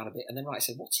his foot down a bit, and then Wrighty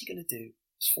said, "What's he going to do?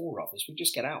 There's 4 of us, we'll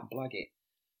just get out and blag it."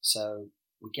 So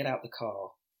we get out the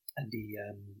car, and he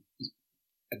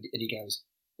goes,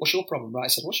 "What's your problem?" Right, I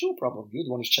said, "What's your problem? You're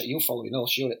the one who's you're following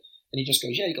us, you're it." And he just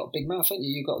goes, "Yeah, you got a big mouth, haven't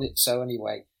you? You got it." So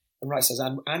anyway, and Wright says,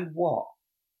 and what?"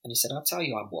 And he said, "I'll tell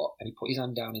you I'm what." And he put his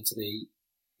hand down into the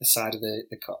side of the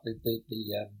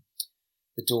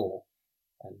door,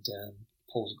 and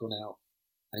pulls a gun out,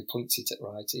 and he points it at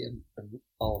Wrighty, and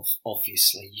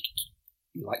obviously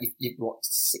you're what,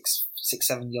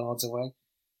 6-7 yards away,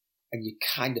 and you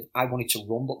kind of, I wanted to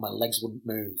run, but my legs wouldn't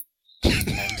move.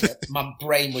 And my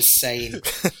brain was saying,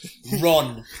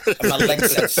 "Run," and my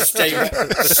legs said,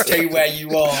 "Stay where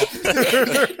you are."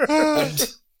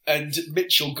 And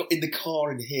Mitchell got in the car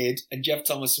and hid, and Jeff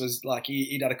Thomas was like,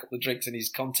 he'd had a couple of drinks and his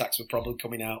contacts were probably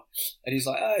coming out, and he's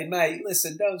like, "Hey mate,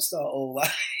 listen, don't start all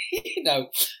that,"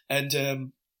 And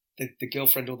the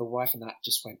girlfriend or the wife and that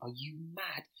just went, "Are you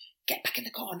mad? Get back in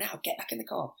the car now! Get back in the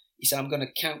car." He said, "I'm going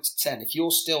to count to 10. If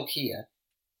you're still here,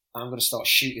 I'm going to start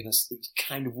shooting us."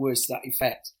 Kind of words to that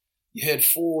effect. You heard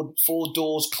four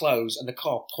doors close and the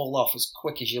car pull off as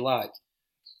quick as you like.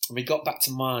 And we got back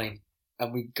to mine,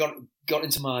 and we got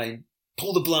into mine,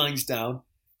 pulled the blinds down,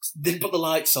 didn't put the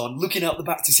lights on, looking out the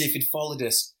back to see if he'd followed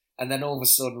us. And then all of a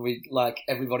sudden,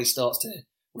 everybody starts to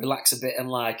relax a bit, and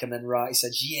then Wrighty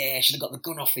says, "Yeah, should have got the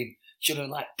gun off him. Should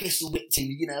have pistol whipped him,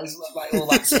 like all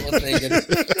that sort of thing."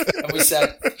 And we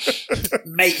said,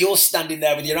 "Mate, you're standing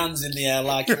there with your hands in the air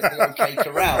like at the OK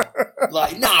Corral."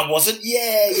 Like, "No, I wasn't."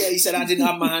 Yeah. He said, "I didn't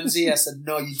have my hands here." I said,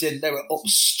 "No, you didn't. They were up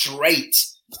straight."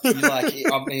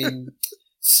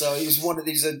 So it was one of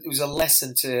these. It was a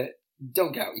lesson to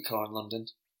don't get out your car in London.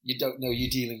 You don't know who you're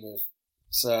dealing with.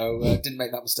 So didn't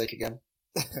make that mistake again.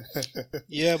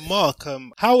 Yeah, Mark,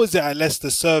 how was it at Leicester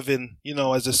serving,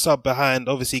 as a sub behind,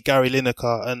 obviously, Gary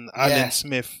Lineker and Alan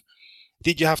Smith?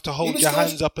 Did you have to hold your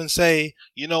hands up and say,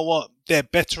 "You know what, they're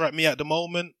better at me at the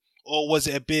moment"? Or was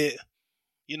it a bit,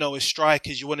 as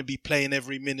strikers, you want to be playing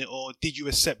every minute? Or did you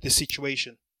accept the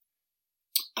situation?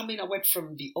 I mean, I went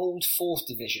from the old 4th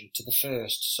division to the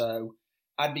 1st. So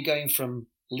I'd be going from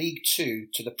League 2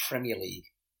 to the Premier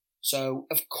League. So,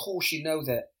 of course,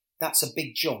 that that's a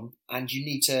big jump, and you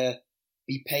need to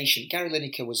be patient. Gary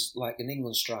Lineker was like an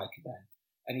England striker then,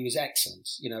 and he was excellent.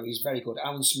 You know, he was very good.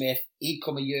 Alan Smith, he'd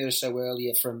come a year or so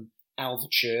earlier from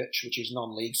Alvechurch, which is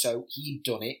non-league, so he'd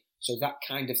done it. So that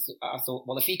kind of, I thought,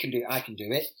 well, if he can do it, I can do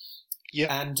it.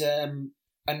 Yeah. And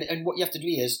what you have to do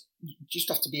is you just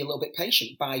have to be a little bit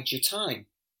patient. Bide your time.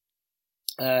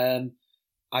 I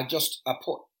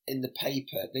put in the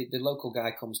paper, the local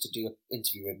guy comes to do an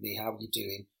interview with me. How are you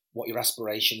doing? What are your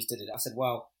aspirations? I said,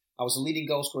 well, I was a leading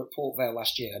goal scorer at Port Vale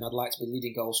last year, and I'd like to be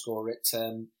leading goal scorer at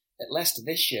Leicester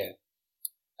this year.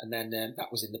 And then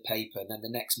that was in the paper. And then the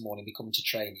next morning we come into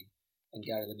training, and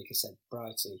Gary Lineker said,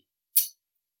 Brighty,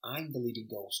 I'm the leading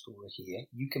goal scorer here.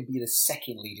 You can be the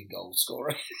second leading goal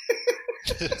scorer.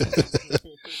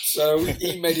 So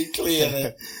he made it clear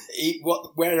that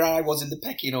where I was in the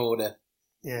pecking order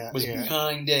was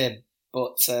behind him.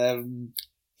 But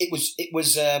it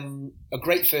was a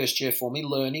great first year for me,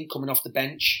 learning, coming off the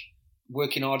bench,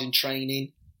 working hard in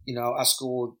training. You know, I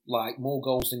scored like more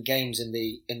goals than games in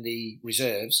the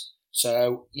reserves.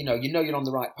 So you know you're on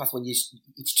the right path when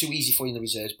it's too easy for you in the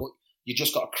reserves, but you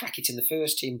just got to crack it in the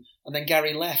first team. And then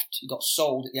Gary left. He got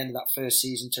sold at the end of that first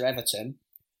season to Everton.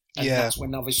 And that's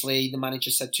when obviously the manager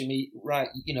said to me, right,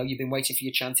 you know, you've been waiting for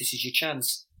your chance. This is your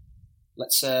chance.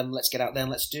 Let's get out there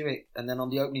and let's do it. And then on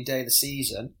the opening day of the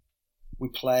season, we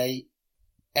play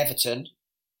Everton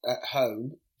at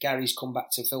home. Gary's come back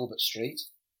to Filbert Street,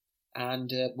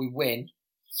 and we win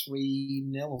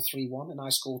 3-0 or 3-1, and I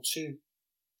scored 2.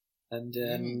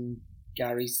 And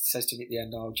Gary says to me at the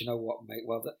end, "Oh, do you know what, mate?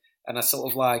 Well," and I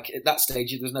sort of like at that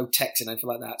stage there was no text and anything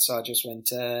like that, so I just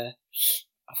went, I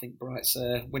think Bright's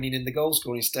winning in the goal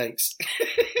scoring stakes.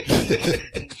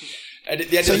 And at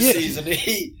the end of the season,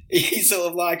 he sort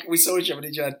of like, we saw each other and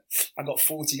he said, I got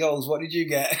 40 goals. What did you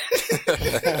get?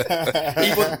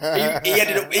 he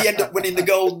ended up winning the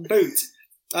Golden Boot.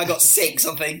 I got 6,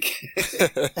 I think.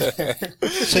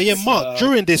 So yeah, Mark,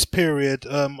 during this period,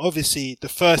 obviously the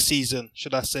first season,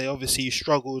 should I say, obviously you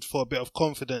struggled for a bit of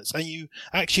confidence and you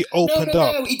actually opened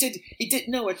up. No, he did.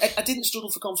 No, I didn't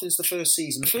struggle for confidence the first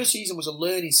season. The first season was a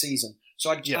learning season.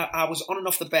 So I was on and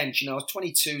off the bench, you know, I was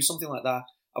 22, something like that.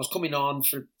 I was coming on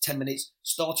for 10 minutes,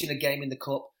 starting a game in the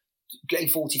cup, getting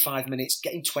 45 minutes,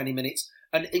 getting 20 minutes.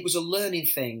 And it was a learning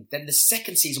thing. Then the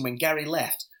second season when Gary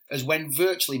left, as when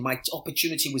virtually my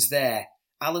opportunity was there.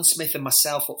 Alan Smith and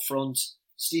myself up front,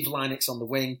 Steve Lynex on the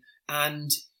wing. And,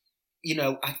 you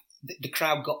know, the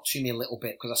crowd got to me a little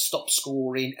bit because I stopped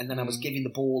scoring and then I was giving the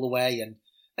ball away. And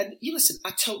you listen,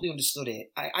 I totally understood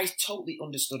it. I totally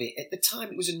understood it. At the time,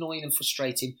 it was annoying and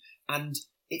frustrating. And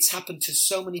it's happened to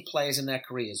so many players in their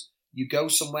careers. You go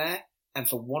somewhere and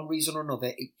for one reason or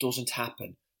another, it doesn't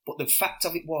happen. But the fact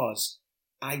of it was,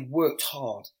 I worked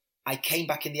hard. I came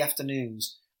back in the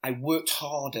afternoons. I worked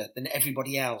harder than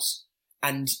everybody else.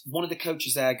 And one of the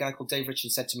coaches there, a guy called Dave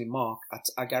Richards, said to me, Mark,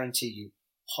 I guarantee you,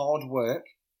 hard work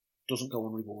doesn't go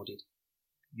unrewarded.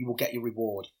 You will get your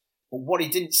reward. But what he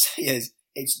didn't say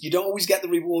is, you don't always get the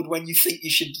reward when you think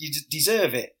you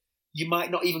deserve it. You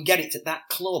might not even get it at that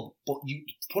club, but you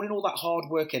putting all that hard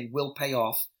work in will pay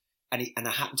off. And I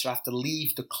happened to have to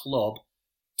leave the club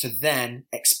to then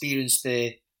experience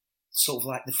the sort of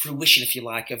like the fruition, if you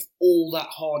like, of all that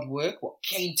hard work, what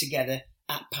came together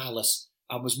at Palace.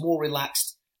 I was more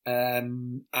relaxed. I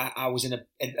was in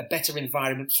a better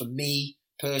environment for me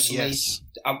personally. Yes.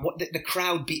 The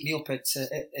crowd beat me up at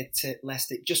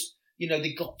Leicester. Just, you know,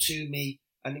 they got to me.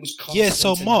 And it was constant. Yeah,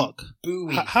 so Mark,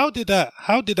 how did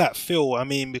that feel? I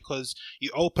mean, because you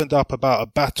opened up about a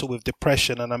battle with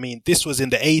depression, and I mean, this was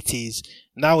in the 80s.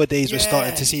 Nowadays, we're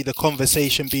starting to see the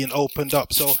conversation being opened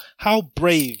up. So how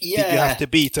brave did you have to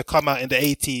be to come out in the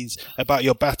 80s about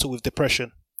your battle with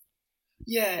depression?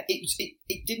 Yeah,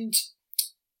 it didn't.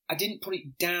 I didn't put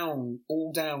it down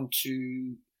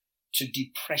to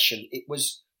depression. It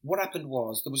was, what happened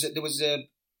was there was an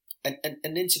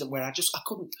incident where I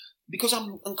couldn't. Because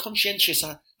I'm unconscientious,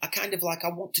 I kind of like, I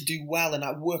want to do well and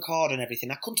I work hard and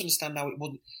everything. I couldn't understand how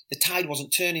the tide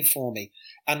wasn't turning for me.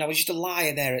 And I was just a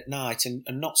liar there at night and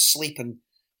not sleep. And,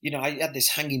 you know, I had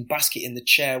this hanging basket in the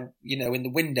chair, you know, in the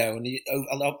window. And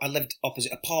I lived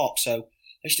opposite a park. So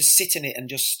I used to sit in it and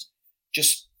just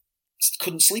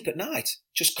couldn't sleep at night.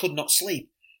 Just could not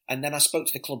sleep. And then I spoke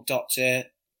to the club doctor,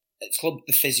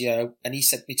 the physio, and he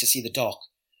sent me to see the doc.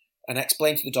 And I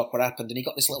explained to the doc what happened. And he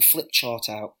got this little flip chart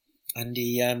out. And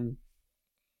he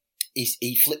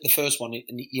flipped the first one,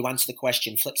 and you answer the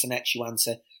question, flips the next, you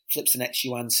answer, flips the next,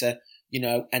 you answer, you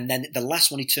know, and then the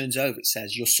last one he turns over, it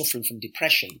says, you're suffering from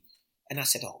depression. And I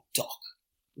said, oh, doc,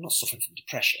 I'm not suffering from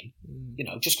depression, you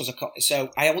know, just because so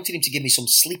I wanted him to give me some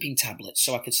sleeping tablets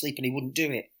so I could sleep, and he wouldn't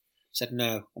do it. said,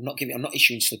 no, I'm not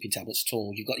issuing sleeping tablets at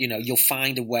all. You'll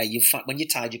find a way. When you're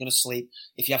tired, you're going to sleep.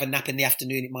 If you have a nap in the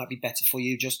afternoon, it might be better for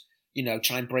you. Just,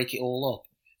 try and break it all up.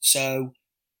 So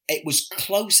it was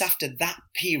close after that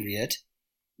period,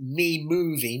 me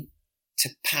moving to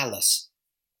Palace,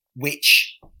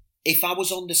 which if I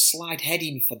was on the slide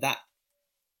heading for that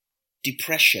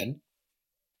depression,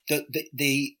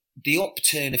 the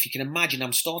upturn, if you can imagine,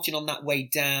 I'm starting on that way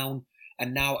down,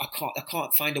 and now I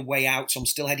can't find a way out, so I'm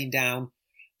still heading down.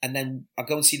 And then I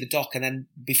go and see the doc, and then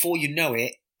before you know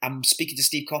it, I'm speaking to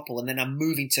Steve Coppell, and then I'm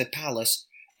moving to Palace,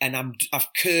 and I've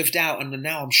curved out, and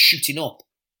now I'm shooting up.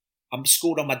 I'm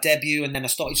scored on my debut, and then I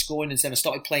started scoring, and then I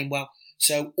started playing well.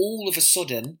 So all of a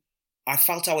sudden, I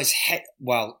felt I was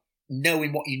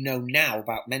knowing what you know now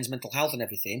about men's mental health and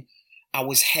everything, I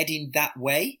was heading that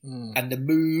way, and the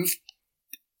move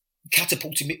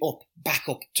catapulted me back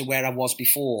up to where I was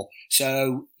before.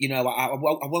 So, I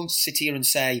won't sit here and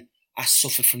say I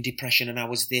suffered from depression and I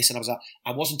was this and I was that.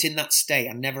 I wasn't in that state.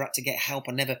 I never had to get help.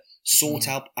 I never sought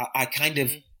help. I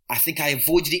think I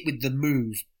avoided it with the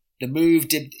move. The move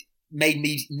made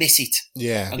me miss it.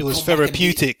 Yeah. It was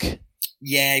therapeutic.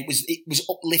 Yeah, it was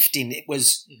uplifting. It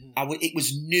was, it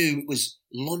was new. It was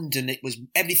London. It was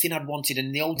everything I'd wanted. And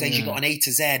in the old days, you got an A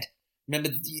to Z. Remember,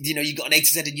 you got an A to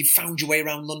Z and you found your way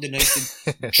around London. I used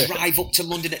to drive up to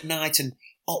London at night and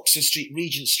Oxford Street,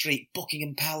 Regent Street,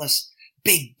 Buckingham Palace,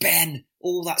 Big Ben,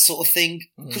 all that sort of thing.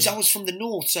 Because I was from the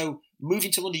north. So moving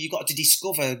to London, you got to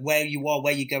discover where you are,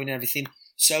 where you're going and everything.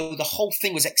 So the whole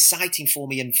thing was exciting for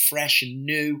me and fresh and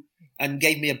new and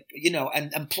gave me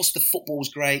and plus the football was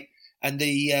great. And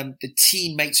the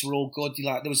teammates were all good.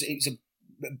 It was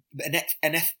an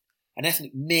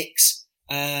ethnic mix.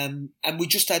 And we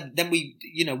just had, then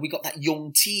we got that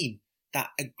young team, that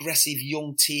aggressive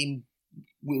young team.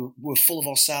 We were full of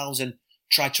ourselves and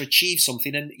tried to achieve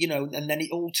something. And, and then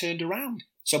it all turned around.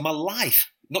 So my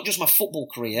life, not just my football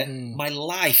career, my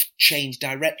life changed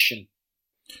direction.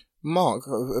 Mark,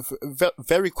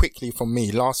 very quickly from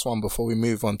me, last one before we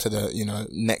move on to the,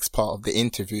 next part of the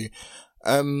interview.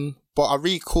 But I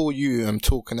recall you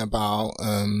talking about,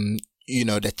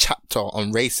 the chapter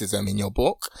on racism in your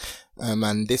book.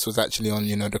 And this was actually on,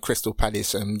 the Crystal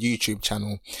Palace YouTube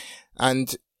channel.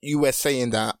 And you were saying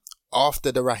that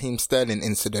after the Raheem Sterling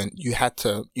incident, you had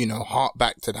to, hark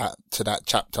back to that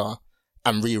chapter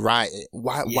and rewrite it.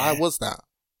 Why was that?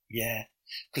 Yeah,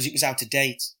 because it was out of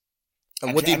date.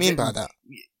 And what do you mean by that?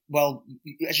 Well,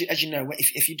 as you know,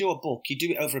 if you do a book, you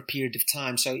do it over a period of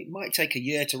time. So it might take a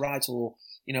year to write, or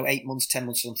 8 months, 10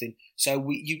 months, something. So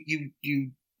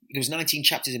there was 19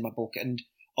 chapters in my book, and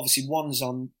obviously one's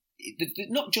on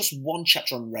not just one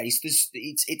chapter on race.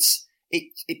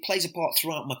 It plays a part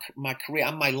throughout my career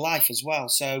and my life as well.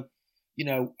 So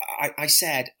I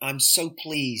said I'm so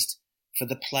pleased for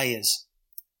the players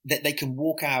that they can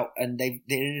walk out and they're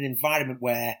in an environment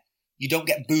where you don't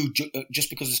get booed just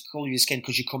because of the colour of your skin,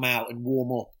 because you come out and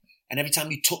warm up. And every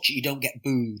time you touch it, you don't get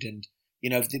booed. And,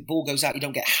 if the ball goes out, you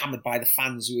don't get hammered by the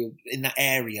fans who are in that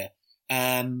area.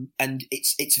 And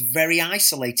it's very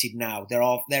isolated now. There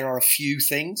are a few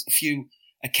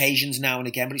occasions now and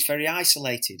again, but it's very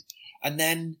isolated. And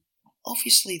then,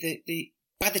 obviously,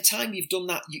 by the time you've done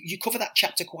that, you cover that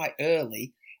chapter quite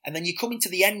early. And then you come into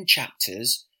the end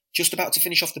chapters, just about to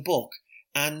finish off the book.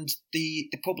 And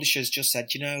the publishers just said,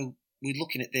 we're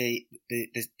looking at the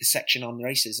section on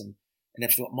racism and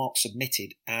everything what Mark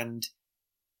submitted, and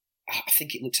I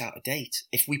think it looks out of date.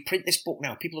 If we print this book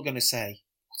now, people are going to say,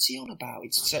 what's he on about?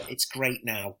 It's great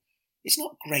now. It's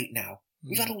not great now.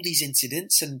 We've had all these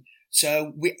incidents, and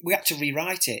so we had to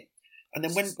rewrite it. And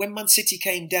then when Man City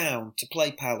came down to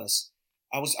play Palace,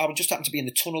 I was just happened to be in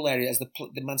the tunnel area as the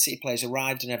Man City players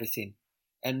arrived and everything.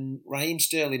 And Raheem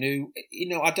Sterling, who,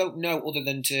 I don't know other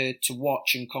than to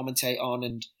watch and commentate on,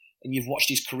 and you've watched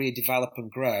his career develop and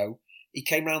grow. He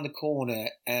came round the corner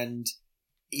and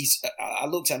I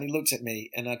looked at him, he looked at me,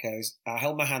 and I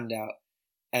held my hand out,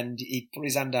 and he put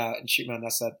his hand out and shook my hand. I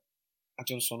said, I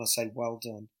just want to say, well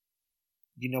done.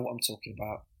 You know what I'm talking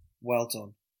about. Well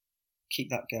done. Keep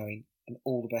that going, and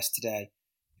all the best today.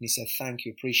 And he said, thank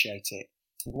you, appreciate it.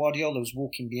 And Guardiola was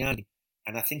walking behind me,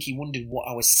 and I think he wondered what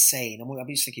I was saying. I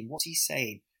was thinking, what's he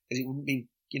saying? Because it wouldn't be,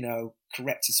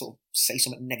 correct to sort of say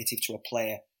something negative to a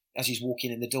player as he's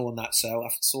walking in the door and that. So I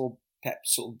saw Pep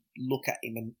sort of look at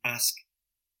him and ask,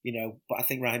 but I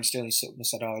think Raheem Sterling sort of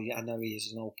said, oh, yeah, I know he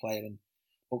is an old player.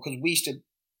 But because we used to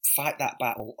fight that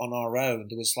battle on our own,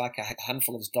 there was like a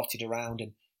handful of us dotted around,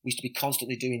 and we used to be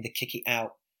constantly doing the kick it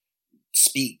out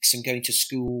speaks and going to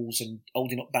schools and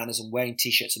holding up banners and wearing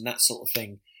T-shirts and that sort of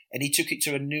thing. And he took it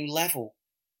to a new level.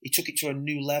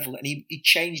 And he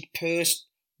changed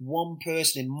one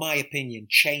person, in my opinion,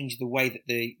 changed the way that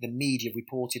the media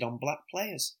reported on black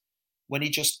players. When he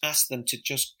just asked them to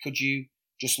could you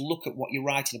just look at what you're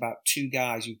writing about two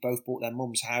guys who both bought their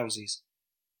mum's houses.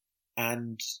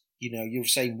 And, you're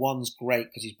saying one's great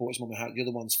because he's bought his mum's house, the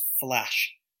other one's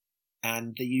flash.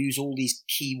 And they use all these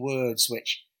key words,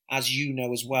 which, as you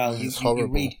know as well, you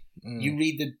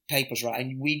read the papers, right?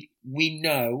 And we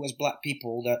know as black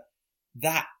people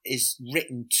that is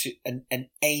written to and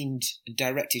aimed and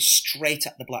directed straight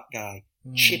at the black guy.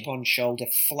 Chip on shoulder,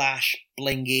 flash,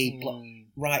 blingy,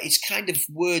 right? It's kind of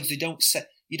words they don't say.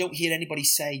 You don't hear anybody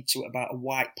say to it about a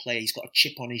white player. He's got a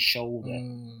chip on his shoulder.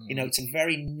 It's a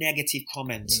very negative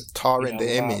comment. Tarring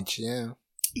the image, yeah.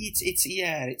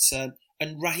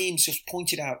 And Raheem's just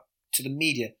pointed out to the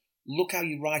media, look how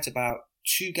you write about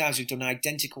two guys who've done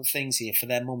identical things here for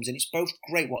their mums, and it's both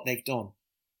great what they've done.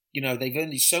 They've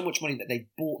earned so much money that they've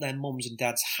bought their mums and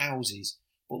dads houses.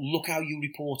 But look how you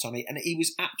report on it. And he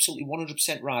was absolutely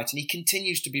 100% right. And he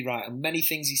continues to be right on many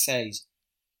things he says.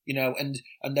 And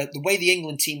the way the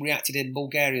England team reacted in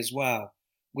Bulgaria as well,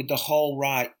 with the whole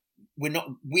right,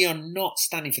 we are not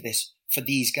standing for this, for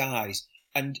these guys.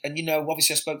 And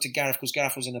obviously I spoke to Gareth because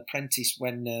Gareth was an apprentice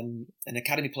when, an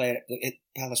academy player at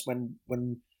Palace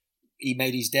when he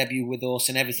made his debut with us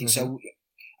and everything. So,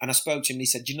 and I spoke to him and he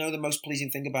said, do you know the most pleasing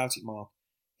thing about it, Mark?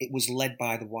 It was led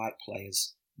by the white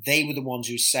players. They were the ones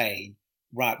who were saying,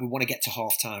 right, we want to get to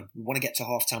half time. We want to get to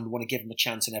half time. We want to give them a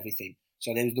chance and everything.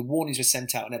 So the warnings were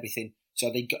sent out and everything.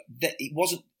 So it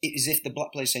wasn't as if the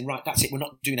black players saying, right, that's it, we're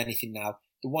not doing anything now.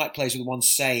 The white players were the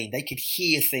ones saying, they could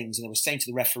hear things and they were saying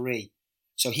to the referee.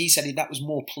 So he said that was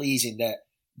more pleasing that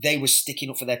they were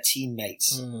sticking up for their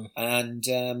teammates. And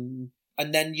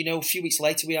then, a few weeks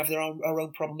later, we have our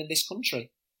own problem in this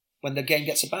country when the game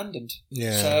gets abandoned.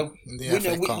 Yeah. So,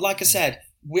 like I said,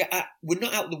 we're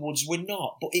not out of the woods, we're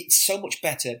not, but it's so much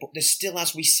better. But there's still,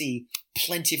 as we see,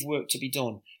 plenty of work to be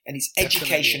done. And it's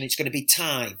education, it's going to be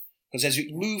time. Because as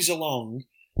it moves along,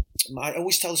 I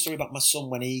always tell the story about my son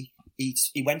when he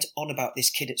went on about this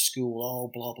kid at school,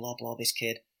 oh, blah, blah, blah, this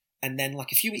kid. And then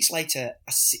like a few weeks later,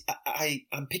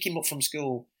 I'm picking him up from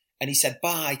school and he said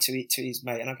bye to his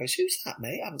mate. And I goes, who's that,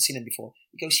 mate? I haven't seen him before.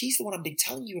 He goes, he's the one I've been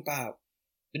telling you about,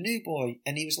 the new boy.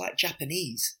 And he was like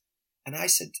Japanese. And I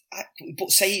said, but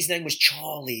say his name was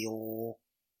Charlie or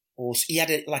he had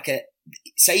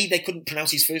say they couldn't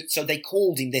pronounce his first, so they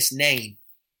called him this name,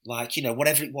 like,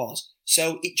 whatever it was.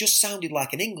 So it just sounded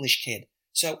like an English kid.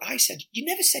 So I said, you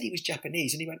never said he was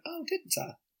Japanese. And he went, oh, didn't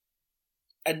I?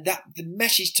 And the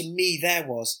message to me there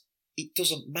was, it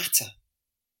doesn't matter.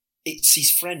 It's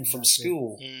his friend from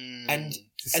school. And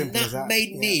that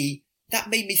made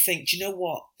me think, do you know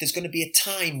what? There's going to be a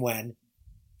time when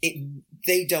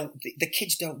the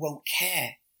kids won't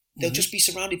care. They'll just be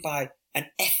surrounded by an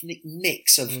ethnic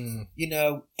mix of,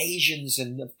 Asians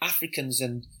and Africans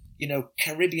and,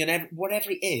 Caribbean, whatever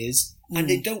it is. And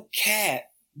they don't care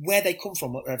where they come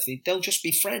from or everything. They'll just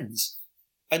be friends.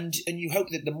 And you hope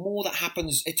that the more that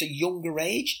happens at a younger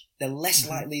age, the less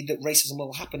likely that racism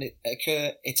will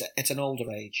occur at an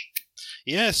older age.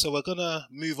 Yeah, so we're going to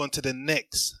move on to the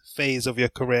next phase of your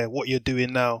career, what you're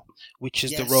doing now, which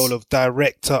is the role of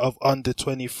Director of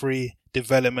Under-23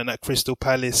 Development at Crystal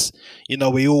Palace.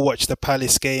 We all watch the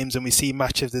Palace games and we see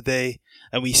Match of the Day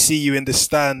and we see you in the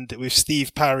stand with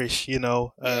Steve Parish,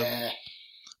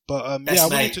 But I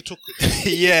wanted to talk.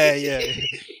 yeah.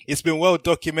 It's been well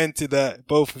documented that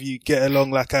both of you get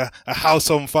along like a house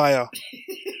on fire.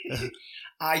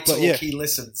 I talk, he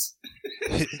listens.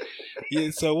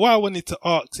 So what I wanted to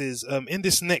ask is, in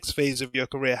this next phase of your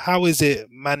career, how is it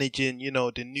managing,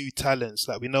 the new talents?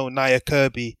 Like we know Nia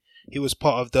Kirby, he was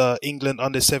part of the England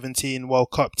Under-17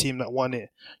 World Cup team that won it.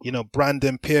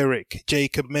 Brandon Pierrick,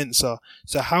 Jacob Mensah.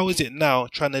 So how is it now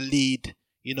trying to lead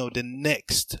the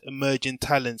next emerging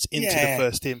talents into the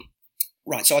first team?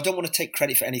 Right. So I don't want to take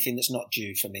credit for anything that's not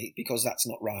due for me because that's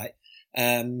not right.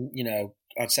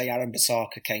 I'd say Aaron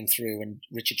Bissaka came through and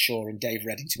Richard Shaw and Dave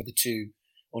Reddington were the two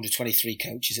under-23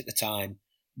 coaches at the time,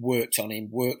 worked on him,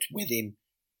 worked with him,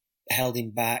 held him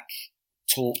back,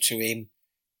 talked to him,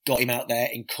 got him out there,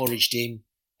 encouraged him,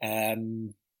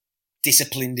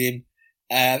 disciplined him.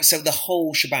 So the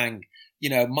whole shebang,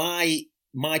 my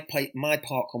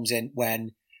part comes in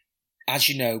when, as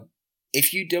you know,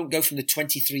 if you don't go from the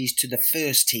 23s to the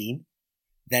first team,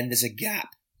 then there's a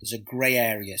gap. There's a grey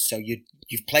area. So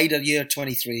you've played a year of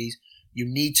 23s. You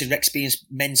need to experience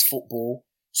men's football.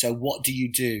 So what do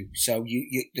you do? So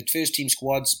the first team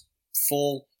squad's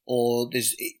full or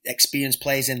there's experienced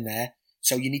players in there.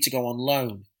 So you need to go on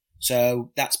loan.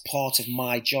 So that's part of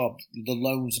my job, the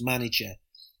loans manager.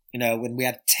 You know, when we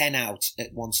had 10 out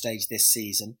at one stage this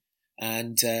season,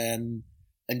 and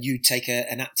you take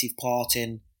an active part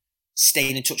in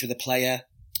staying in touch with the player,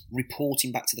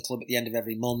 reporting back to the club at the end of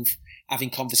every month, having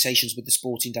conversations with the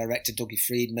sporting director, Dougie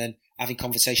Friedman, having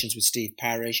conversations with Steve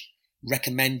Parish,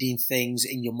 recommending things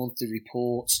in your monthly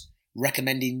reports,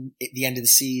 recommending at the end of the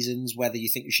seasons whether you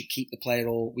think we should keep the player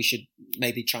or we should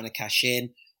maybe trying to cash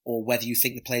in, or whether you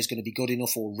think the player's going to be good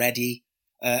enough or ready,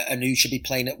 and who should be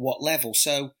playing at what level.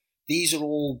 So these are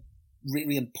all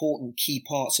really important key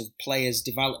parts of players'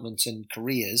 development and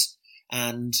careers.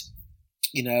 And,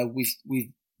 you know,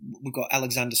 we've got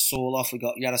Alexander Sorloth, we've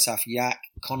got Yaroslav Yak,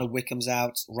 Connor Wickham's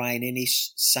out, Ryan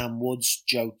Inniss, Sam Woods,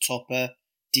 Joe Topper,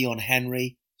 Dion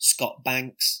Henry, Scott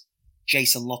Banks,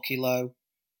 Jason Lockilo.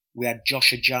 We had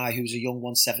Josh Ajay, who's a young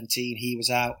 117, he was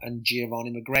out, and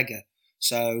Giovanni McGregor.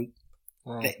 So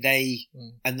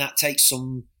and that takes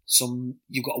some,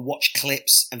 you've got to watch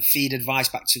clips and feed advice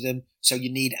back to them. So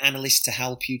you need analysts to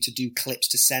help you to do clips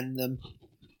to send them.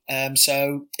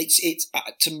 So it's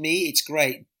to me, it's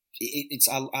great.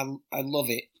 I love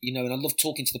it, you know, and I love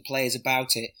talking to the players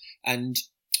about it. And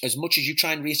as much as you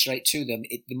try and reiterate to them,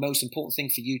 the most important thing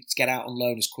for you to get out on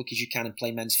loan as quick as you can and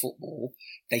play men's football,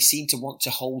 they seem to want to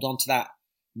hold on to that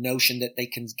notion that they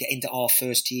can get into our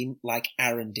first team like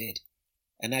Aaron did.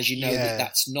 And as you know,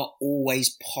 that's not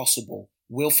always possible.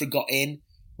 Wilfred got in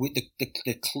with the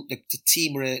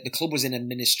team. The club was in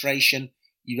administration.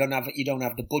 You don't have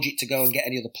the budget to go and get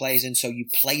any other players in, so you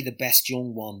play the best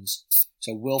young ones.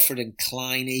 So Wilfred and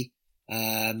Kleiny,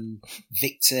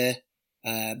 Victor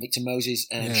Moses,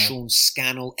 and Sean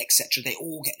Scannell, etc. They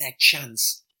all get their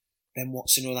chance. Ben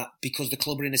Watson, all that, because the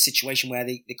club are in a situation where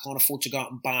they can't afford to go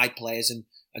out and buy players, and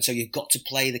so you've got to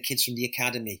play the kids from the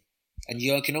academy. And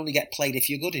you can only get played if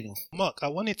you're good enough. Mark, I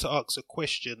wanted to ask a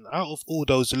question. Out of all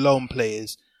those loan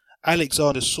players,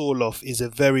 Alexander Sorloth is a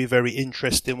very, very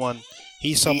interesting one.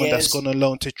 He's someone that's gone on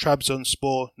loan to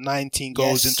Trabzonspor, 19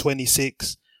 goals in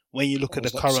 26. When you look at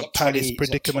the current Palace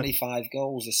predicament. 25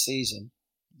 goals this season.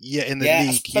 Yeah, in the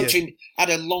league. I had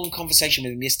a long conversation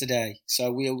with him yesterday.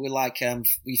 So we're like,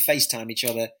 we FaceTime each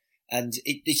other. And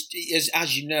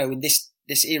as you know, in this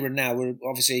era now, we're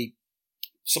obviously...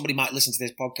 Somebody might listen to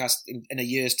this podcast in a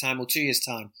year's time or 2 years'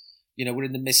 time. You know, we're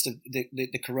in the midst of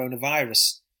the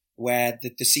coronavirus where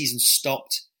the season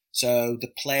stopped. So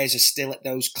the players are still at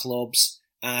those clubs,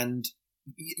 and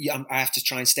I have to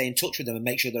try and stay in touch with them and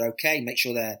make sure they're okay, make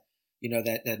sure their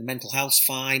mental health's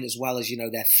fine, as well as, you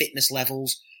know, their fitness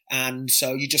levels. And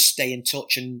so you just stay in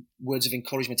touch and words of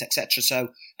encouragement, etc. So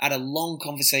I had a long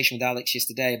conversation with Alex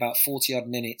yesterday, about 40 odd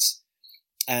minutes.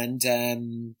 And,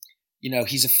 you know,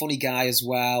 he's a funny guy as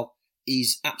well.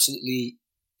 He's absolutely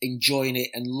enjoying it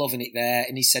and loving it there.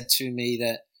 And he said to me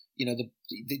that, you know,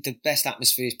 the best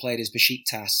atmosphere he's played is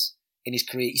Besiktas in his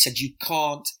career. He said, you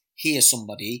can't hear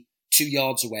somebody 2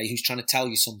 yards away who's trying to tell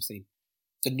you something.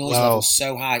 The noise level's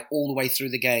so high all the way through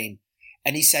the game.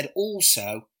 And he said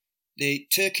also, the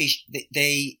Turkish,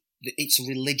 it's a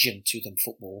religion to them,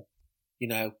 football. You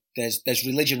know, there's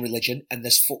religion, and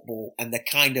there's football, and they're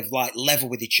kind of like level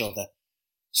with each other.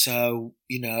 So,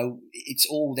 you know, it's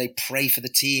all, they pray for the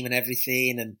team and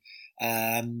everything.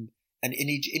 And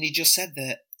he just said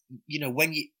that, you know,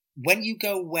 when you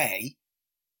go away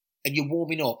and you're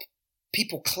warming up,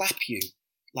 people clap you,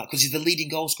 like, because he's the leading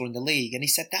goal scorer in the league. And he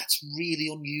said that's really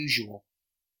unusual,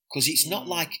 because it's not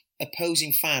like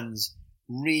opposing fans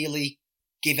really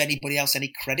give anybody else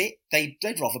any credit. They'd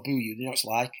rather boo you. You know, it's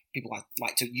like people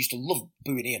used to love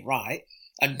booing Ian Wright.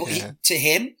 But to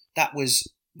him, that was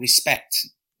respect.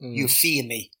 You fear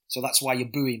me, so that's why you're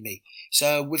booing me.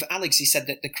 So with Alex, he said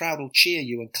that the crowd will cheer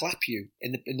you and clap you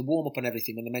in the warm up and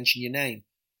everything when they mention your name,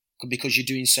 because you're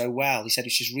doing so well. He said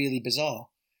it's just really bizarre.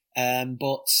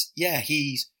 But yeah,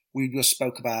 we just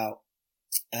spoke about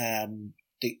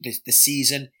the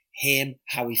season, him,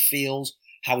 how he feels,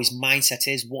 how his mindset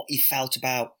is, what he felt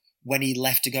about when he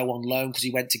left to go on loan, because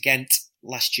he went to Ghent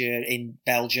last year in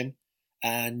Belgium,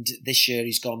 and this year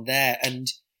he's gone there, and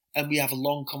we have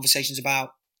long conversations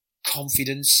about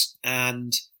confidence.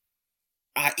 And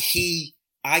I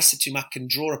said to him, I can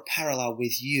draw a parallel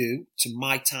with you to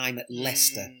my time at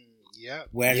Leicester,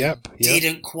 where it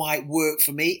didn't quite work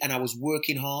for me, and I was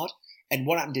working hard. And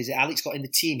what happened is that Alex got in the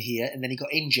team here, and then he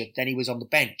got injured. Then he was on the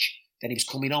bench. Then he was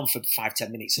coming on for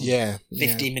 5-10 minutes, and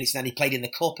 15 minutes. And then he played in the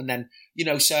cup, and then, you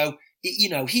know, so, you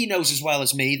know, he knows as well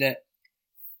as me that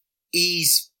he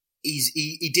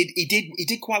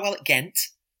did quite well at Ghent,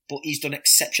 but he's done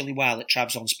exceptionally well at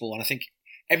Trabzonspor. And I think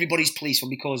everybody's pleased for him,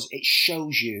 because it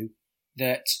shows you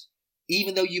that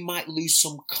even though you might lose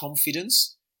some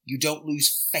confidence, you don't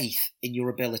lose faith in your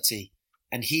ability.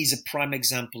 And he's a prime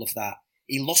example of that.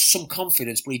 He lost some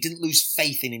confidence, but he didn't lose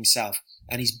faith in himself,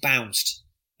 and he's bounced,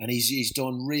 and he's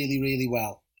done really, really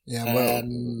well. Yeah, well,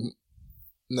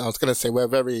 I was going to say we're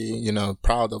very,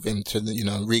 proud of him to,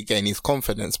 regain his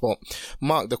confidence. But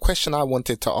Mark, the question I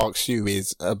wanted to ask you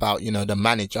is about, the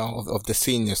manager of the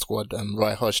senior squad,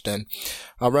 Roy Hodgson.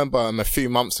 I remember a few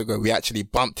months ago, we actually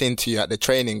bumped into you at the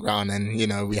training ground, and,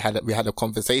 we had a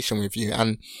conversation with you,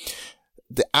 and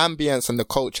the ambience and the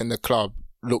coach and the club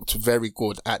looked very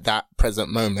good at that present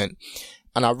moment.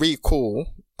 And I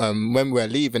recall, when we were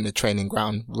leaving the training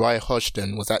ground, Roy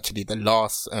Hodgson was actually the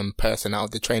last person out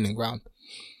of the training ground.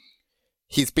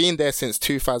 He's been there since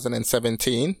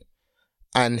 2017,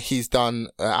 and he's done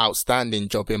an outstanding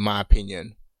job, in my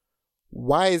opinion.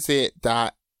 Why is it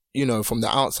that, from the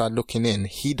outside looking in,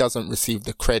 he doesn't receive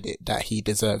the credit that he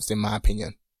deserves, in my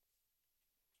opinion?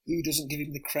 Who doesn't give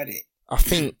him the credit? I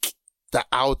think the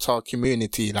outer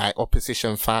community, like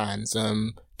opposition fans,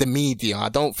 the media, I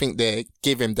don't think they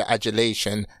give him the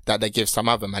adulation that they give some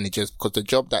other managers, because the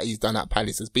job that he's done at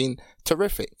Palace has been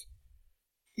terrific.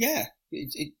 Yeah,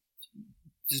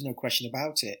 there's no question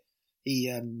about it.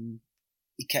 He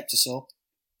kept us up,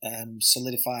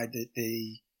 solidified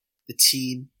the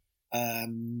team.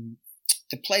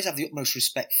 The players have the utmost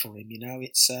respect for him.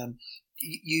 It's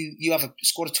you have a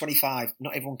squad of 25.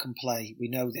 Not everyone can play. We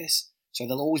know this. So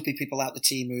there'll always be people out the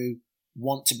team who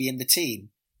want to be in the team,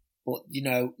 but,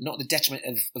 not the detriment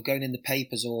of going in the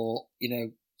papers or,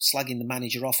 slagging the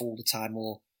manager off all the time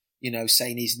or,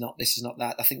 saying he's not this, is not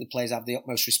that. I think the players have the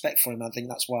utmost respect for him. I think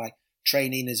that's why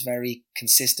training is very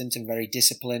consistent and very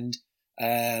disciplined.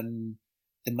 The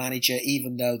manager,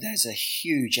 even though there's a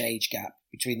huge age gap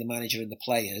between the manager and the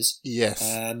players, yes,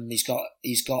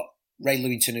 he's got Ray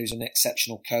Lewington, who's an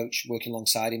exceptional coach, working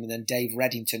alongside him, and then Dave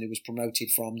Reddington, who was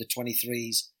promoted from the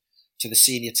 23s to the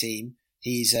senior team.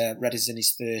 He's Reddington's in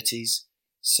his 30s,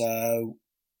 so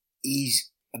he's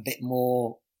a bit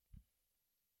more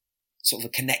sort of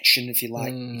a connection, if you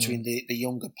like, between the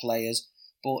younger players.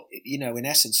 But, in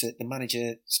essence, the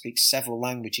manager speaks several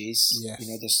languages. Yes.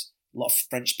 There's a lot of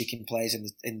French-speaking players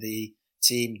in the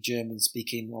team,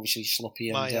 German-speaking, obviously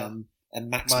Schluppy and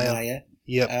Max Meyer.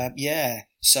 Yep. Yeah.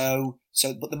 So,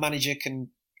 but the manager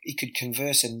could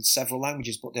converse in several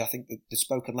languages, but I think the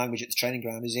spoken language at the training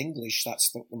ground is English. That's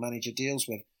what the manager deals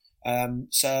with.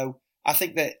 So I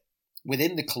think that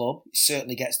within the club, it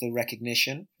certainly gets the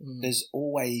recognition. There's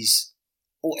always,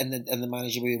 and the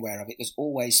manager will be aware of it, there's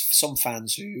always some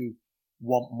fans who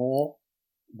want more,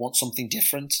 want something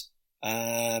different,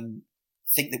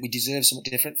 think that we deserve something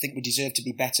different, think we deserve to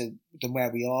be better than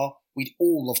where we are. We'd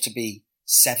all love to be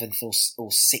 7th or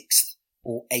 6th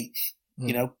or 8th,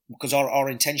 because our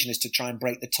intention is to try and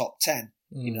break the top 10.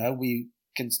 We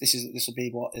can. This will be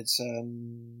what it's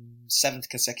 7th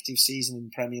consecutive season in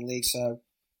the Premier League. So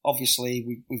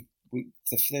obviously we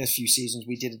the first few seasons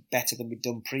we did better than we'd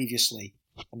done previously,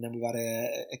 and then we've had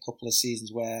a couple of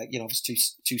seasons where obviously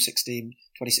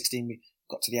 2016 we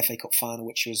got to the FA Cup final,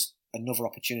 which was another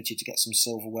opportunity to get some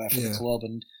silverware for the club,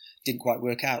 and didn't quite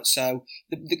work out. So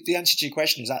the answer to your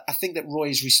question is I think that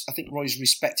Roy's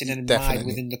respected and admired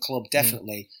within the club,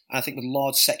 definitely. And I think with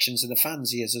large sections of the fans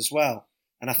he is as well.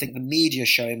 And I think the media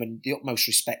show him the utmost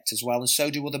respect as well, and so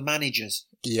do other managers.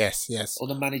 Yes.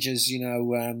 Other managers,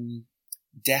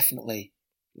 definitely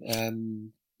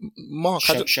Mark,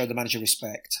 show the manager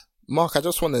respect. Mark, I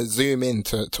just want to zoom in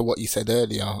to what you said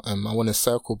earlier. I want to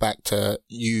circle back to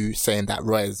you saying that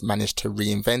Roy has managed to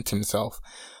reinvent himself.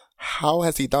 How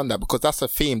has he done that? Because that's a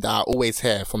theme that I always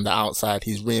hear from the outside.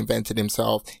 He's reinvented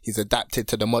himself. He's adapted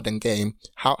to the modern game.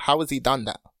 How has he done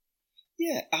that?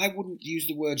 Yeah, I wouldn't use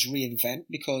the words reinvent,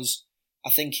 because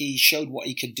I think he showed what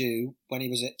he could do when he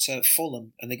was at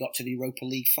Fulham and they got to the Europa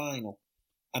League final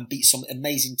and beat some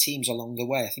amazing teams along the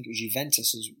way. I think it was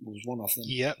Juventus was one of them.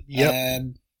 Yep.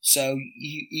 So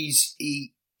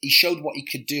he showed what he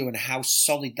could do and how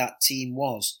solid that team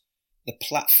was. The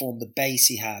platform, the base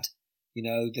he had.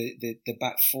 The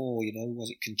back four,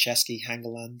 was it Konchesky,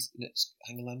 Hangeland?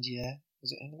 Hangeland, yeah.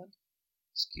 Was it Hangeland?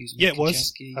 Excuse me. Yeah, it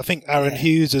was. I think Aaron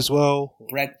Hughes as well.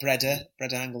 Breda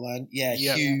Hangeland. Yeah,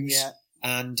 Hughes. Yeah.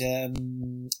 And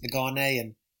the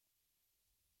Ghanaian.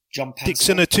 John Panson.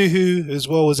 Dixon Atuhu as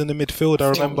well was in the midfield,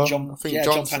 I remember. John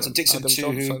Panson, Dixon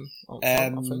Atuhu.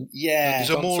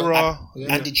 Zamora.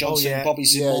 Andy Johnson, Bobby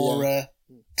Zamora,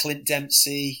 Clint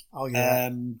Dempsey. Oh, yeah.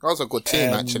 That was a good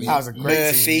team, actually. That was a great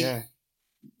Murphy. team,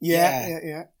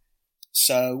 yeah.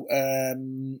 So,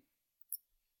 so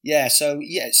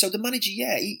the manager,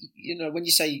 when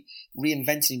you say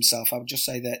reinventing himself, I would just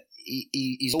say that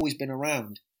he's always been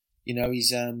around.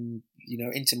 He's,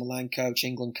 Inter Milan coach,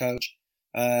 England coach.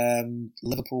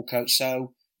 Liverpool coach.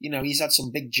 So, he's had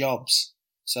some big jobs.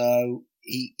 So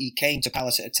he came to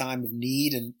Palace at a time of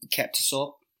need and kept us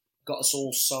up, got us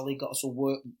all solid, got us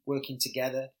all working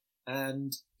together.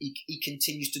 And he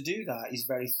continues to do that. He's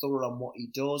very thorough on what he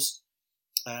does.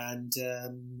 And, I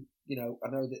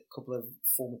know that a couple of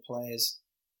former players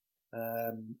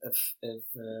of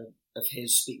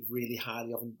his speak really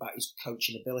highly of him about his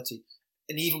coaching ability.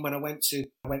 And even when I went to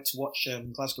watch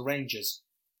Glasgow Rangers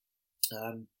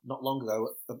not long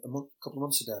ago, a couple of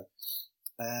months ago,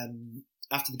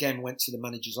 after the game I went to the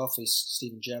manager's office,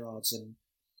 Steven Gerrard's, and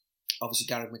obviously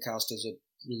Gary McAllister's a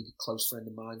really good close friend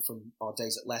of mine from our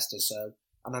days at Leicester. So,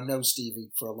 and I've known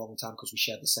Stevie for a long time because we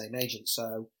shared the same agent.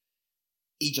 So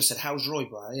he just said, "How's Roy,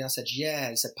 Brian?" I said, "Yeah."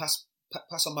 He said, "Pass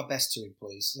on my best to him,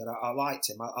 please." He said, I liked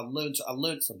him. I learned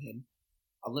from him.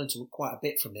 I learned quite a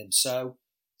bit from him. So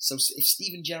if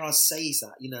Steven Gerrard says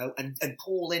that, and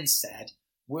Paul Ince said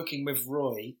working with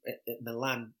Roy at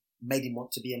Milan made him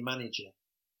want to be a manager.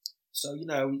 So,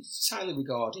 it's highly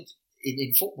regarded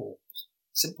in football.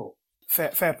 Simple.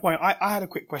 Fair point. I had a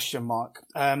quick question, Mark.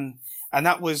 And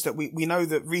that was that we know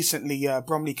that recently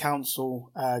Bromley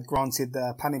Council granted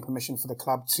the planning permission for the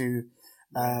club to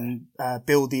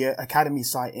build the academy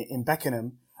site in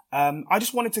Beckenham. I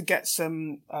just wanted to get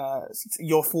some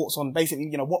your thoughts on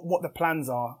basically, what the plans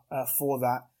are for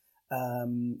that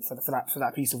for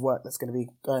that piece of work that's going to be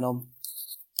going on.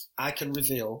 I can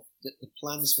reveal that the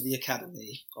plans for the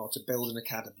academy are to build an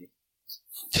academy.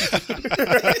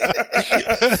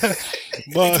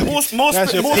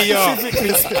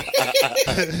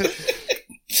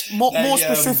 More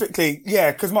specifically,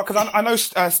 yeah, because I know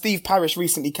Steve Parish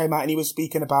recently came out and he was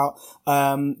speaking about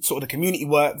sort of the community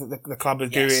work that the club is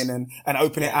doing and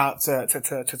open it out to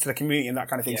the community and that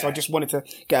kind of thing. Yeah. So I just wanted to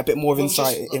get a bit more of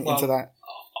insight into that.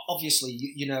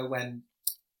 Obviously, when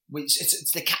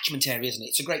it's the catchment area, isn't it?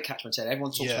 It's a great catchment area.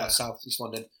 Everyone talks about South East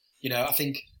London. I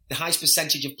think the highest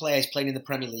percentage of players playing in the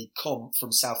Premier League come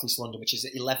from South East London, which is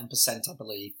 11%, I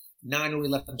believe. 9 or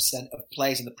 11% of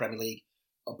players in the Premier League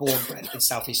are born bred in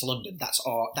South East London. That's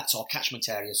our catchment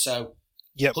area. So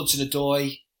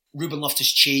Hudson-Odoi, Ruben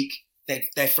Loftus-Cheek, they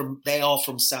are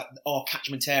from our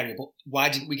catchment area. But why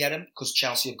didn't we get them? Because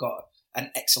Chelsea have got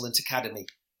an excellent academy,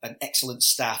 an excellent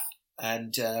staff,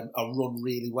 and are run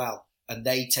really well. And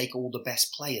they take all the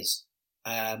best players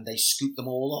and they scoop them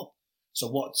all up. So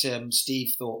what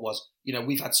Steve thought was,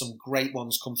 we've had some great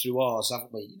ones come through ours,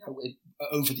 haven't we?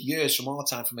 Over the years, from our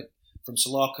time, from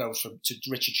Solarco, to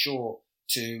Richard Shaw,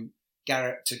 to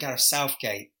Gareth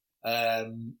Southgate,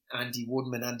 Andy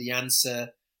Woodman, Andy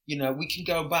Answer. We can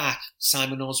go back.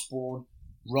 Simon Osborne,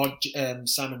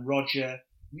 Simon Roger.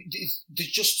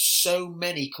 There's just so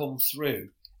many come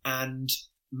through and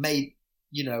made,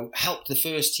 helped the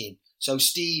first team. So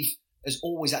Steve has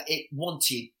always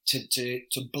wanted to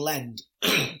blend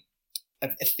a 50-50,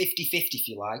 if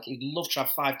you like. He'd love to have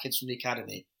 5 kids from the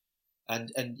academy,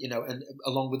 and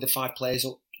along with the 5 players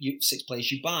or 6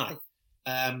 players you buy.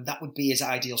 That would be his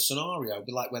ideal scenario. It'd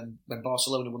be like when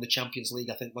Barcelona won the Champions League.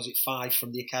 I think was it 5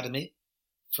 from the academy,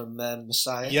 from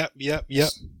Messiah. Yep.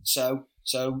 So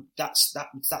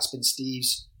that's been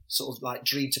Steve's sort of like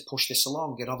dream to push this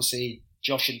along, and obviously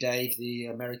Josh and Dave, the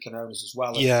American owners as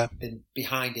well, have been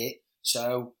behind it.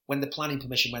 So when the planning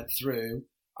permission went through,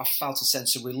 I felt a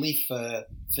sense of relief for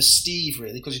Steve,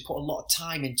 really, because he put a lot of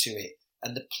time into it,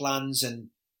 and the plans, and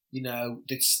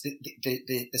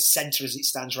the centre as it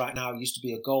stands right now used to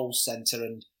be a goal centre,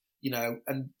 and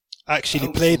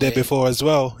actually played there before as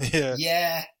well.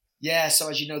 Yeah. So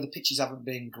as you know, the pitches haven't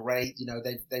been great.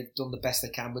 They've done the best they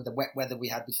can with the wet weather we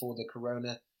had before the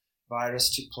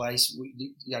coronavirus took place.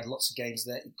 We had lots of games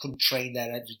there. You couldn't train there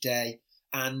every day.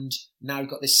 And now we've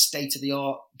got this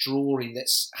state-of-the-art drawing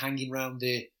that's hanging around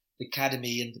the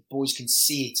academy, and the boys can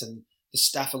see it, and the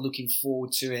staff are looking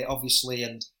forward to it, obviously,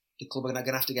 and the club are going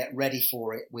to have to get ready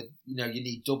for it. With you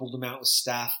need double the amount of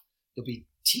staff. There'll be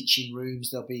teaching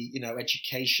rooms. There'll be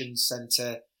education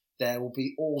centre. There will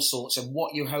be all sorts. And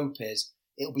what you hope is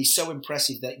it'll be so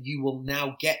impressive that you will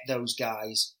now get those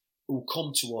guys who will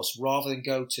come to us rather than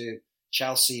go to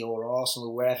Chelsea or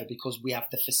Arsenal or wherever, because we have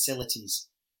the facilities.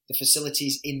 The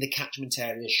facilities in the catchment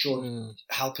area should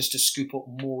help us to scoop up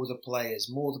more of the players.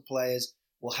 More of the players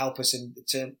will help us in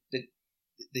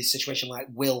the situation like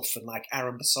Wilf and like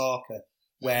Aaron Bissaka,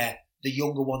 where the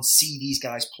younger ones see these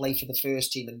guys play for the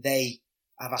first team and they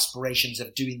have aspirations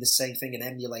of doing the same thing and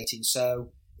emulating.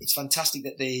 So it's fantastic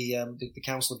that the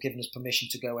council have given us permission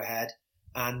to go ahead,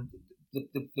 and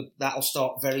that'll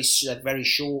start very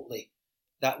shortly.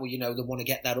 That will, they want to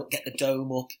get that up, get the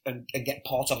dome up, and get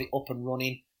part of it up and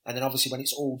running. And then obviously when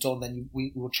it's all done, then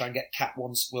we will try and get Cat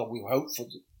 1. Well, we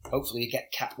hopefully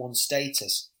get Cat 1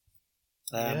 status.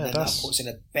 Then that puts us in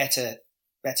a better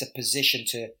position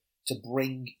to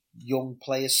bring young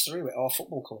players through at our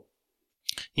football club.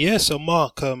 Yeah, so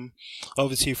Mark,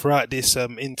 obviously throughout this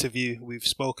interview, we've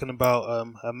spoken about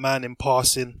a man in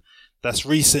passing that's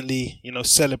recently,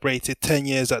 celebrated 10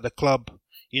 years at the club,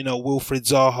 Wilfried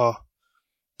Zaha.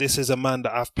 This is a man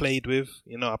that I've played with,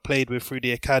 I played with through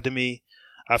the academy.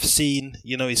 I've seen,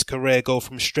 his career go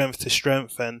from strength to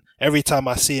strength, and every time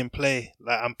I see him play,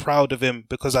 I'm proud of him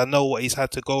because I know what he's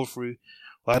had to go through.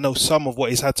 I know some of what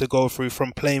he's had to go through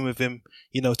from playing with him,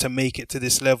 to make it to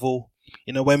this level.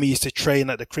 When we used to train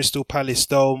at the Crystal Palace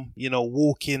Dome,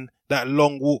 walking that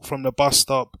long walk from the bus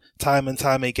stop time and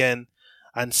time again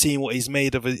and seeing what he's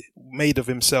made of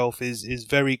himself is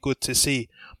very good to see.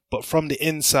 But from the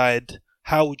inside,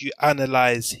 how would you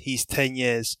analyse his 10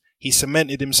 years? He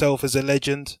cemented himself as a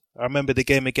legend. I remember the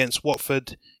game against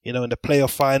Watford, in the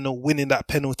playoff final, winning that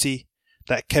penalty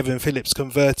that Kevin Phillips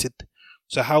converted.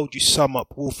 So how would you sum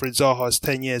up Wilfried Zaha's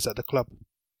 10 years at the club?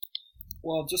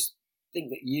 Well, I just think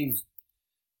that you've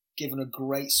given a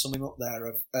great summing up there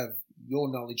of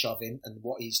your knowledge of him and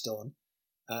what he's done.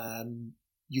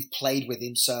 You've played with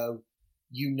him, so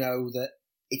you know that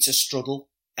it's a struggle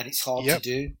and it's hard to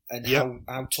do, and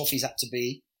how tough he's had to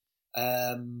be.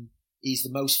 He's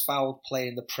the most fouled player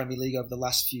in the Premier League over the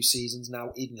last few seasons.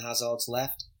 Now Eden Hazard's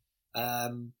left.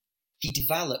 He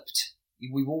developed.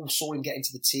 We all saw him get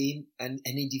into the team, and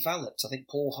he developed. I think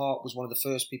Paul Hart was one of the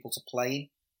first people to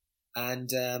play him, and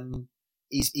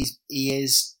he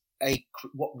is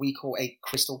what we call a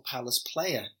Crystal Palace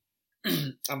player.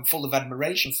 I'm full of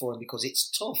admiration for him because it's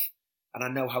tough, and I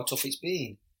know how tough it's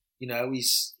been.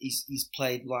 He's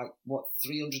played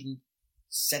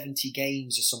 370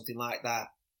 games or something like that.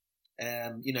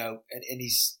 And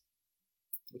he's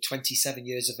 27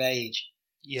 years of age.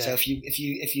 Yeah. So if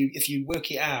you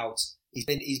work it out,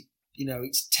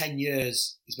 it's 10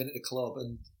 years he's been at the club,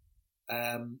 and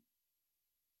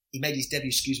he made his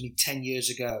debut, 10 years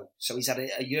ago. So he's had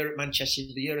a year at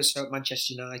the year or so at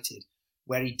Manchester United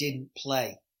where he didn't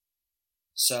play.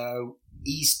 So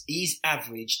he's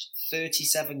averaged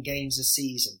 37 games a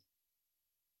season.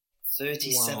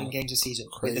 37 games a season.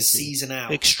 Crazy. With a season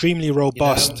out. Extremely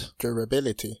robust.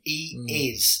 Durability. He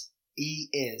is.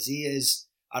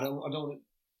 I don't want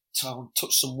to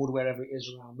touch some wood wherever it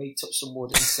is around me. Touch some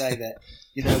wood and say that,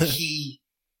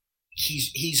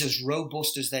 he's as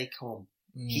robust as they come.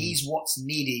 He's what's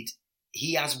needed.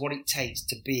 He has what it takes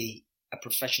to be a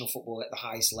professional footballer at the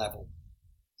highest level.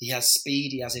 He has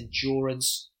speed. He has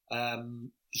endurance.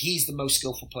 He's the most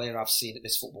skillful player I've seen at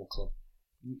this football club,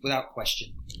 without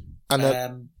question.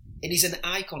 And he's an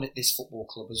icon at this football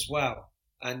club as well,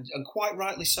 and quite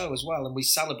rightly so as well. And we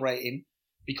celebrate him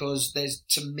because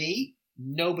to me,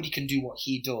 nobody can do what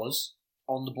he does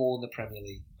on the ball in the Premier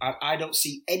League. I don't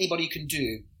see anybody who can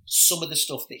do some of the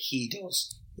stuff that he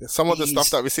does. Some of the stuff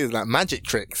that we see is like magic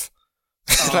tricks.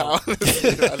 So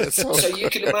you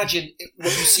can imagine what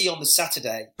you see on the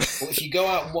Saturday, but if you go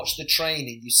out and watch the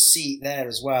training, you see it there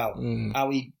as well. How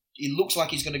he looks like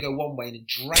he's going to go one way and then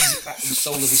drags it back to the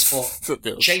sole of his foot,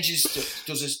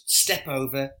 does a step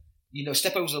over,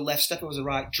 step over to the left, step over to the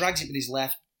right, drags it with his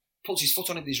left, puts his foot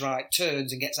on it with his right,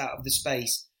 turns and gets out of the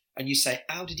space. And you say,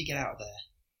 how did he get out of there?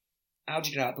 How did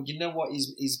he get out? But you know what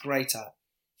he's great at?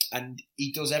 And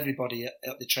he does everybody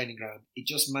at the training ground. He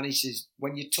just manages,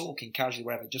 when you're talking casually,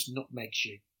 wherever, it just nutmegs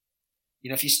you.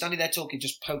 If you're standing there talking,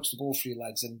 just pokes the ball through your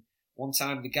legs. And one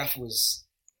time they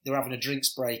were having a drinks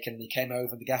break and he came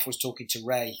over and the gaffer was talking to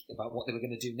Ray about what they were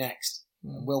going to do next.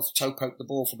 And Wilf toe poked the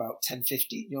ball from about 10,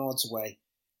 15 yards away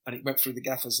and it went through the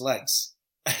gaffer's legs.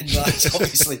 And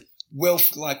obviously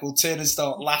Wilf will turn and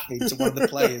start laughing to one of the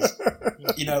players,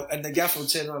 and the gaffer will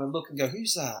turn around and look and go,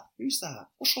 "Who's that? Who's that?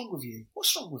 What's wrong with you?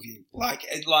 What's wrong with you?" Like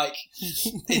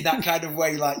in that kind of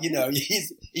way,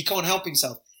 he can't help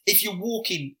himself. If you're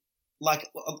walking at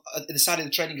the side of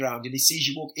the training ground and he sees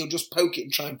you walk, he'll just poke it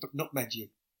and try and nutmeg you.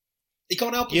 He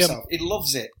can't help himself. He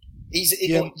loves it. He's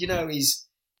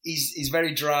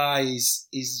very dry.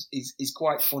 He's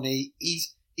quite funny.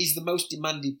 He's the most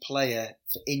demanding player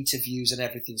for interviews and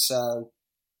everything. So,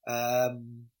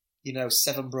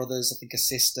 Seven brothers, I think a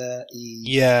sister. He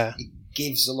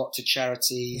gives a lot to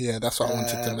charity. Yeah, that's what I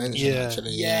wanted to mention,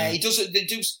 actually. Yeah, he does.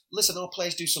 Listen, our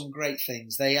players do some great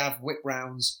things. They have whip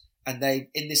rounds, and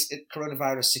in this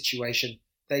coronavirus situation,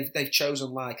 they've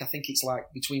chosen I think it's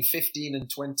between 15 and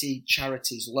 20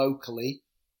 charities locally,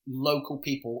 local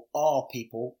people, our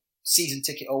people, season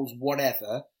ticket holders,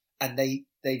 whatever, and they've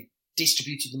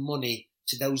distributed the money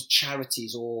to those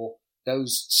charities or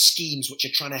those schemes which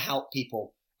are trying to help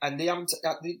people, and they haven't.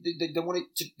 They want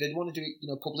to do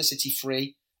it, publicity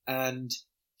free. And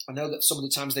I know that some of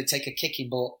the times they take a kicking,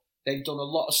 but they've done a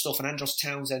lot of stuff. And Andros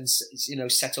Townsend,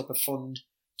 set up a fund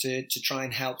to try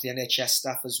and help the NHS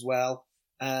staff as well.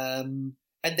 And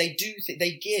they do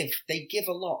they give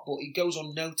a lot, but it goes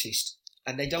unnoticed,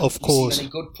 and they don't receive any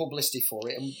good publicity for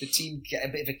it, and the team get a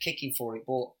bit of a kicking for it.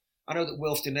 But I know that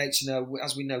Wilf donates,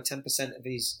 as we know, 10% of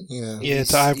his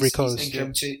to Ivory Coast, his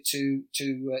income to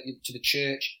the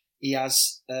church. He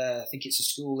has, I think it's a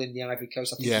school in the Ivory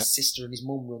Coast. I think his sister and his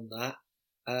mum run that,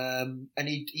 and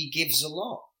he gives a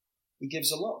lot. He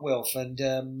gives a lot, Wilf,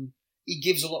 and he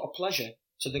gives a lot of pleasure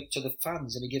to the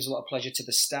fans, and he gives a lot of pleasure to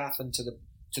the staff and to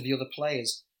the other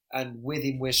players. And with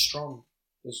him, we're strong.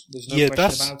 There's no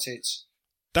question about it.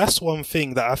 That's one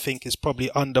thing that I think is probably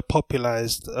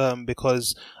underpopularized,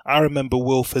 because I remember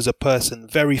Wilf as a person,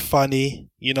 very funny,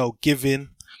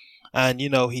 giving, and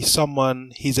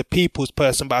he's a people's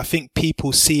person, but I think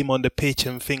people see him on the pitch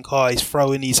and think, he's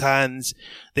throwing his hands.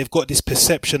 They've got this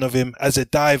perception of him as a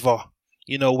diver.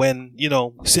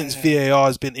 Since VAR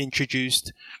has been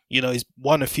introduced, he's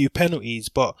won a few penalties.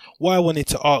 But what I wanted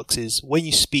to ask is, when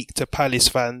you speak to Palace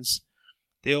fans,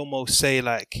 they almost say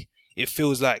it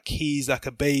feels like he's like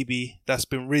a baby that's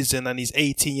been risen and he's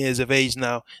 18 years of age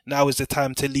now. Now is the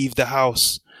time to leave the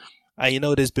house. And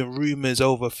there's been rumours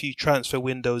over a few transfer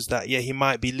windows that, he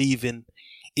might be leaving.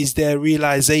 Is there a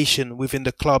realisation within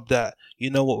the club that,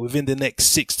 within the next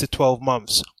 6 to 12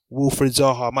 months, Wilfried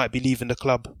Zaha might be leaving the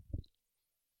club?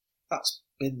 That's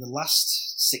been the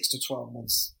last 6 to 12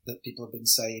 months that people have been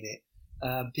saying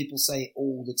it. People say it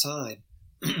all the time.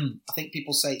 I think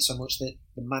people say it so much that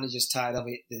the manager's tired of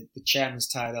it, the chairman's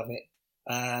tired of it,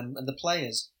 and the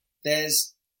players.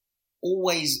 There's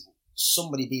always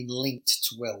somebody being linked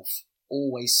to Wilf,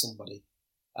 always somebody,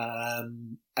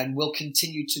 and will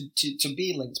continue to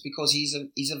be linked because he's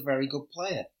a very good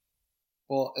player.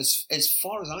 But as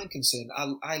far as I'm concerned,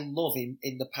 I love him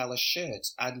in the Palace shirt.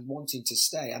 I'd want him to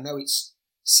stay. I know it's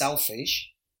selfish.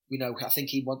 I think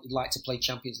he'd like to play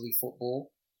Champions League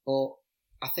football. But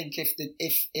I think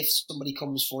if somebody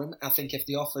comes for him, I think if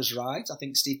the offer's right, I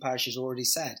think Steve Parish has already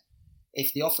said,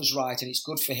 if the offer's right and it's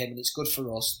good for him and it's good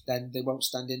for us, then they won't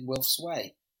stand in Wilf's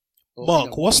way. But,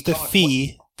 Mark, what's the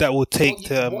fee that will take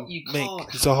to make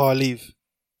Zaha leave?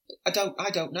 I don't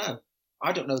know.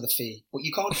 I don't know the fee, but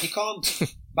you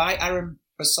can't buy Aaron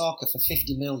Bissaka for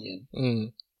 50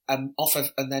 million offer,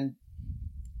 and then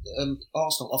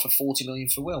Arsenal offer 40 million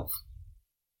for Wilf.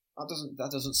 That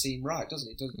doesn't seem right, does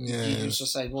it? You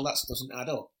just say, well, that doesn't add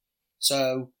up.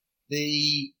 So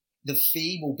the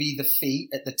fee will be the fee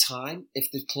at the time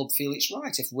if the club feel it's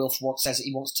right. If Wilf says that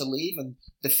he wants to leave and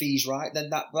the fee's right,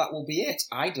 then that will be it.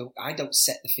 I don't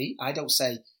set the fee. I don't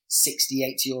say 60,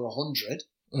 80 or 100.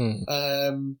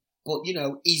 But,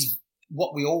 he's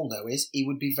what we all know is he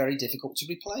would be very difficult to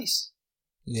replace.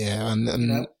 Yeah,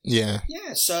 and yeah.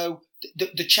 So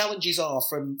the challenges are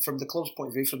from the club's point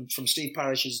of view, from Steve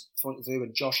Parish's point of view,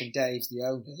 and Josh and Dave, the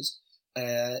owners,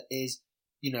 is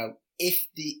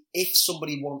if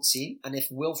somebody wants him and if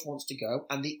Wilf wants to go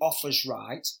and the offer's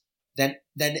right, then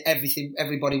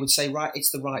everybody would say, right, it's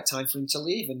the right time for him to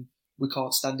leave, and we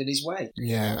can't stand in his way.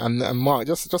 Yeah, and Mark,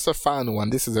 just a final one.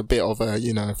 This is a bit of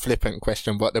a flippant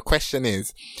question, but the question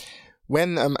is,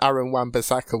 when Aaron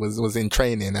Wan-Bissaka was in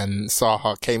training and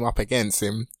Zaha came up against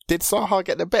him, did Zaha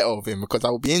get the better of him? Because I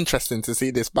would be interested to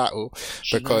see this battle.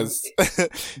 Because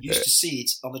you used to see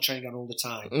it on the training ground all the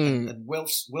time, and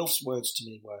Wilf's words to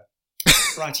me were,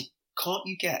 "Righty, can't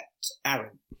you get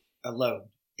Aaron alone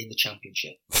in the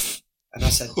Championship?" And I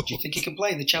said, "Do you think he can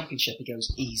play in the Championship?" He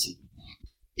goes, "Easy."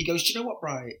 He goes, "Do you know what,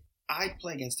 Brian? I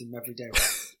play against him every day.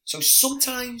 Right? So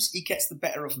sometimes he gets the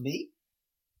better of me,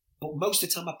 but most of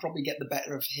the time I probably get the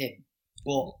better of him.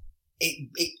 But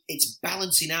it's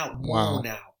balancing out more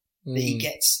now that he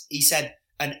gets." He said,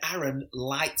 and Aaron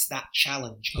liked that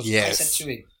challenge because I said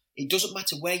to him, "It doesn't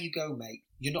matter where you go, mate.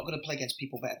 You're not going to play against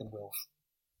people better than Wilf.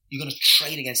 You're going to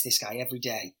train against this guy every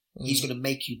day. He's going to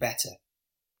make you better."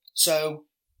 So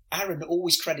Aaron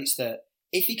always credits that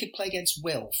if he could play against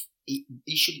Wilf, he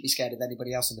shouldn't be scared of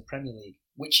anybody else in the Premier League,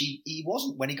 which he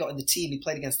wasn't when he got in the team. He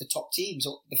played against the top teams.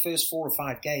 The first 4 or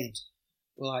 5 games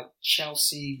were like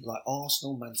Chelsea, like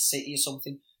Arsenal, Man City or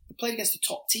something. He played against the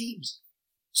top teams.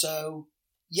 So,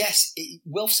 yes,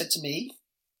 Wilf said to me,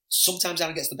 sometimes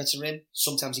Aaron gets the better of him,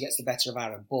 sometimes he gets the better of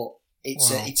Aaron, but it's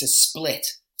a split.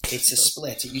 It's a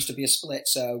split. It used to be a split.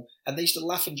 So, and they used to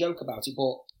laugh and joke about it,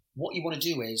 but what you want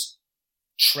to do is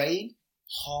train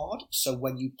hard, so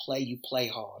when you play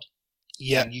hard.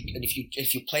 Yeah. And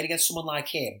if you played against someone like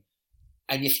him,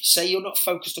 And if say you're not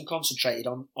focused and concentrated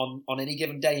on any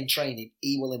given day in training,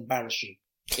 he will embarrass you.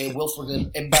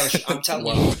 Wilfred embarrass you. I'm telling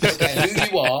you, I don't care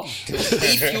who you are.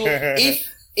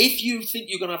 If you think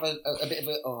you're going to have a bit of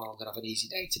I'm going to have an easy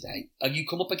day today, and you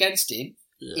come up against him,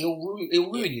 he'll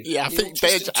ruin you. Yeah, I think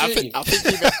Dej. I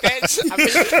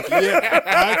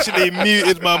actually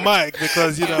muted my mic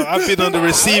because I've been on the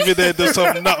receiving end of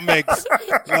some nutmegs.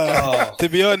 To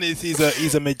be honest,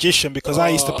 he's a magician because I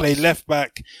used to play left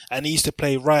back and he used to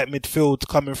play right midfield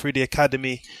coming through the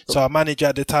academy. So our manager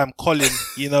at the time, Colin,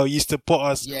 used to put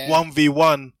us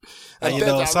 1v1.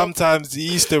 And sometimes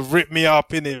he used to rip me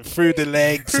up in it through the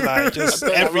legs, like just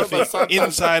everything,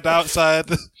 inside, outside.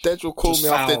 Dej will call me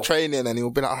after training and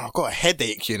he'll be like, I've got a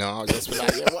headache, I'll just be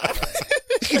like, yeah, what?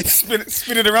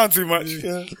 Spinning around too much.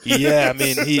 Yeah, I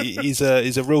mean, he's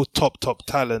a real top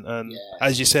talent. And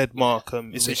as you said, Mark,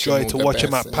 it's a joy to watch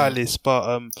him at Palace.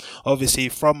 But obviously,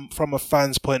 from a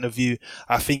fan's point of view,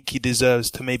 I think he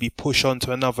deserves to maybe push on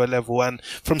to another level. And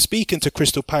from speaking to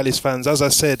Crystal Palace fans, as I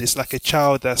said, it's like a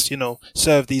child that's,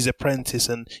 served his apprentice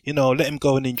and, let him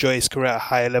go and enjoy his career at a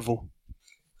higher level.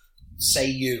 Say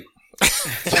you. What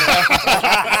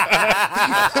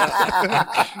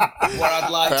I'd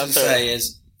like to say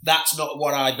is that's not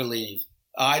what I believe.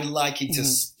 I'd like him to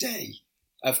stay.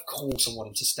 Of course I want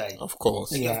him to stay. Of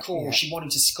course. Of course. You want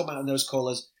him to come out in those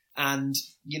colours. And,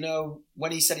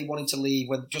 when he said he wanted to leave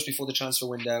just before the transfer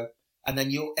window, and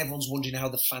then everyone's wondering how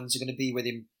the fans are going to be with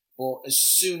him. But as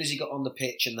soon as he got on the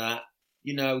pitch and that,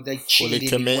 they cheered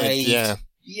him, he waved.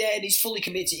 Yeah, and he's fully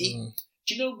committed.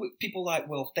 Do you know people like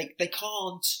Wilf, they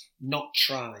can't not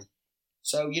try.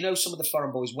 So, some of the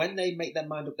foreign boys, when they make their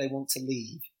mind up they want to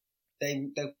leave,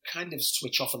 they'll kind of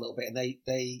switch off a little bit and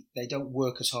they don't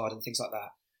work as hard and things like that.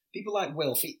 People like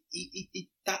Wilf,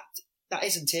 that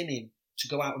isn't in him to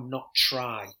go out and not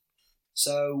try.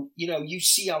 So, you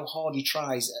see how hard he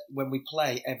tries when we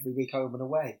play every week home and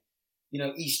away.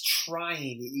 He's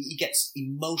trying, he gets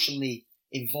emotionally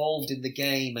involved in the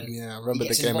game. And I remember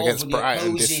the game against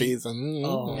Brighton this season.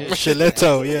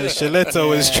 Shaleto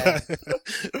was trying.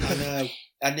 I know.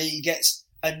 And he gets,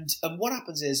 and what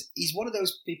happens is, he's one of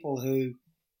those people who,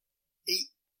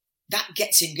 that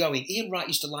gets him going. Ian Wright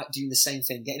used to like doing the same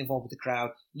thing, getting involved with the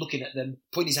crowd, looking at them,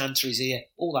 putting his hand to his ear,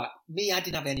 all that. Me, I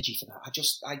didn't have energy for that.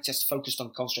 I just focused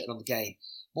on concentrating on the game.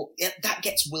 But that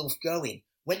gets Wilf going.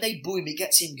 When they boo him, it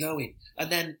gets him going. And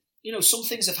then, some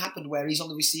things have happened where he's on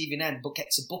the receiving end but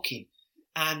gets a booking.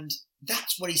 And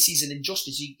that's where he sees an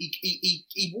injustice.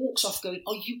 He walks off going,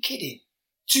 are you kidding?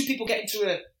 Two people get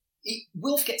into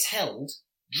Wilf gets held,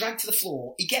 dragged to the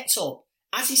floor. He gets up.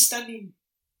 As he's standing,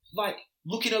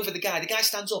 looking over the guy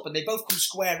stands up and they both come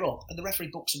square up and the referee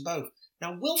books them both.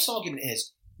 Now, Wilf's argument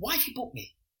is, why have you booked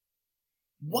me?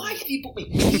 Why have you booked me?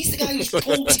 He's the guy who's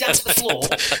pulled me down to the floor.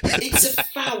 It's a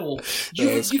foul.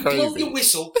 You've blown your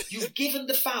whistle. You've given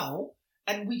the foul.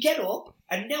 And we get up.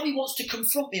 And now he wants to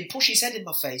confront me and push his head in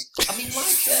my face. I mean,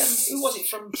 who was it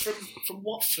from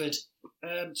Watford?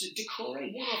 Decore,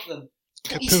 one of them.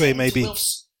 Capoue, maybe.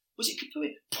 Was it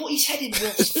Capoue? Put his head in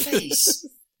Wilf's face.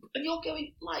 And you're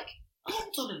going,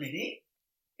 hold on a minute.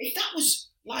 If that was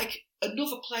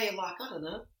another player I don't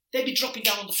know, they'd be dropping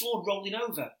down on the floor and rolling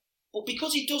over. But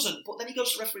because he doesn't, but then he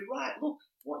goes to the referee, what are you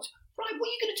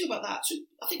going to do about that? So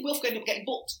I think Wilf ended up getting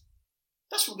booked.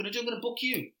 That's what I'm going to do. I'm going to book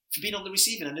you for being on the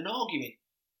receiving end and arguing.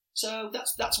 So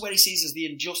that's where he sees as the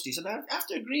injustice. And I have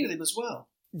to agree with him as well.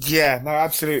 Yeah, no,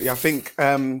 absolutely. I think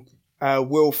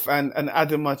Wilf and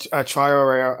Adam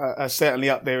Traore are certainly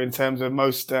up there in terms of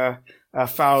most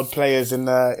fouled players in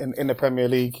the Premier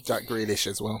League. Jack Grealish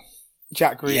as well.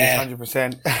 Jack Grealish,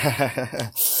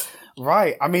 100%.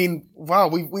 Right. I mean, wow,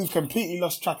 we've completely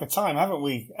lost track of time, haven't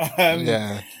we?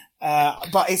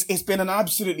 But it's been an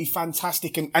absolutely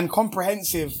fantastic and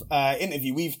comprehensive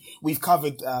interview. We've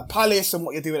covered Palace and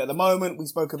what you're doing at the moment. We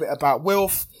spoke a bit about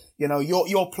Wilf.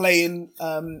 Your playing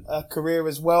career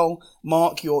as well,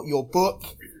 Mark. Your book.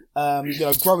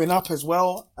 Growing up as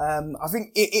well. I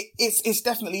think it's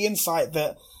definitely insight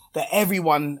that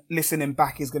everyone listening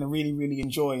back is going to really, really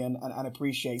enjoy and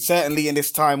appreciate. Certainly in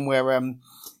this time where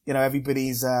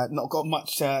everybody's not got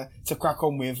much to crack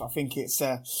on with. I think it's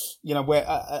we're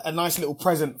a nice little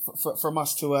present from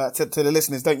us to the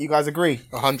listeners. Don't you guys agree?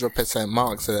 100%.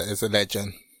 Mark is a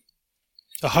legend.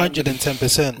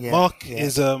 110%. Mark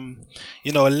is,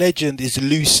 you know, a legend is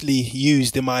loosely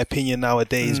used in my opinion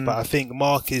nowadays, but I think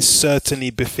Mark is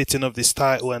certainly befitting of this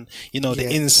title, and, you know,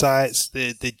 the insights,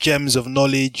 the gems of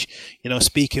knowledge, you know,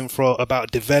 speaking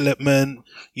about development,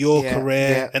 your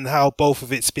career, and how both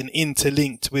of it's been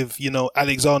interlinked with, you know,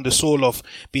 Alexander Sorloth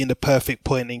being the perfect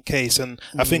point in case. And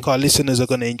I think our listeners are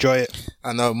going to enjoy it.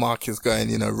 I know Mark is going,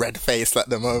 you know, red faced at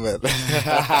the moment.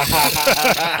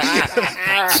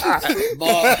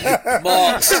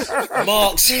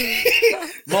 Mark's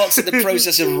in the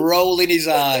process of rolling his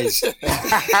eyes. But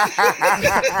I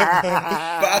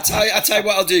tell you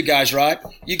what I'll do, guys. Right?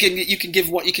 You can give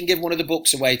one of the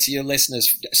books away to your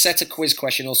listeners. Set a quiz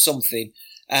question or something,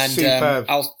 and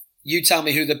you tell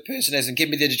me who the person is and give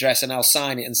me the address, and I'll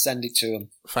sign it and send it to them.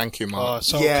 Thank you, Mark.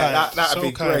 That'd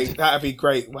be great. That'd be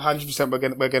great.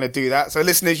 100%. We're gonna do that. So,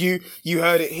 listeners, you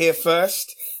heard it here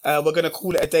first. We're going to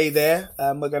call it a day there.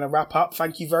 We're going to wrap up.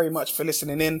 Thank you very much for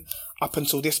listening in up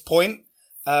until this point.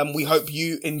 We hope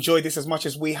you enjoyed this as much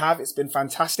as we have. It's been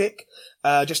fantastic.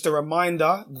 Just a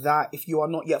reminder that if you are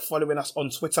not yet following us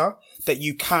on Twitter, that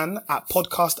you can at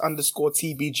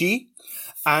podcast_TBG.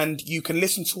 And you can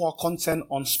listen to our content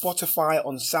on Spotify,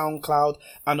 on SoundCloud,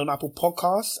 and on Apple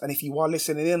Podcasts. And if you are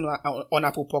listening in on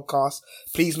Apple Podcasts,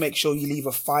 please make sure you leave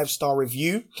a 5-star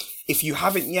review. If you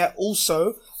haven't yet,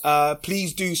 also,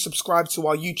 please do subscribe to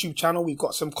our YouTube channel. We've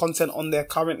got some content on there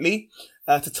currently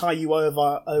to tie you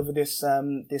over this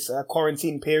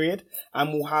quarantine period,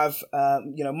 and we'll have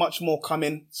much more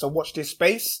coming. So watch this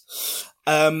space.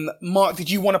 Mark,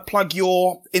 did you want to plug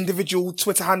your individual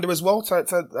Twitter handle as well to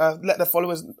let the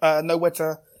followers know where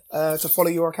to follow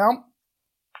your account?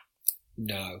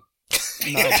 No.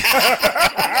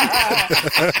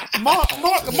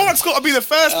 Mark's got to be the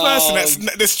first person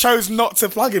that's chose not to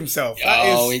plug himself.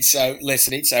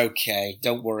 It's okay.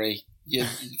 Don't worry. You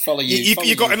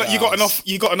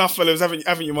got enough followers,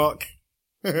 haven't you, Mark?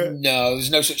 No, there's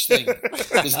no such thing.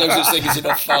 There's no such thing as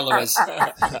enough followers.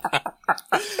 I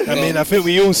mean, I think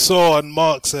we all saw on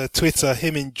Mark's Twitter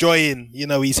him enjoying, you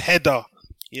know, his header.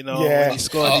 You know, when he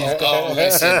scored his goal.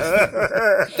 Listen.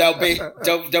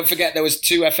 Don't forget there was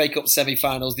 2 FA Cup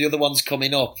semi-finals. The other one's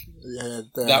coming up. Yeah,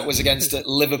 that was against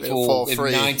Liverpool in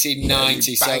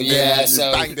 1990.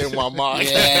 So banged in one, Mark.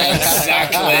 Yeah,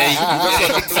 exactly.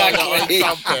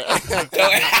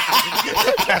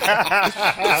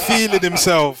 Feeling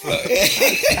himself.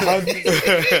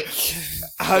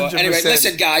 100%. Anyway,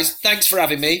 listen, guys, thanks for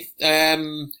having me.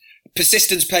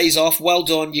 Persistence pays off. Well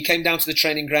done. You came down to the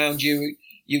training ground. You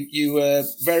were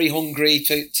very hungry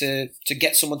to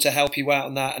get someone to help you out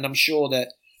on that, and I'm sure that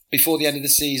before the end of the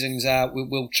season's out,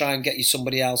 we'll try and get you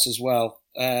somebody else as well.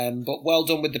 But well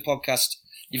done with the podcast.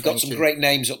 You've got some great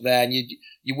names up there, and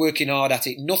you're working hard at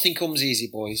it. Nothing comes easy,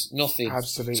 boys. Nothing.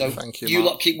 Absolutely. So thank you,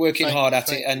 Mark. Lot keep working hard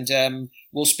at it, and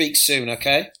we'll speak soon.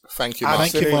 Okay. Thank you, Mark.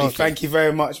 Absolutely. Thank you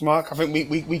very much, Mark. I think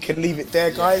we can leave it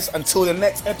there, guys. Until the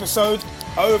next episode.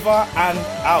 Over and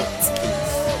out.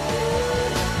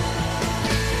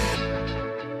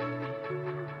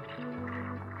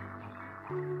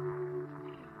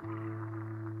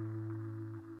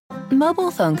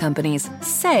 Mobile phone companies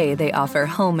say they offer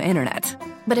home internet.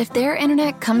 But if their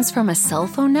internet comes from a cell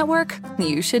phone network,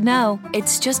 you should know.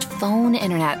 It's just phone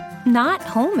internet, not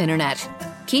home internet.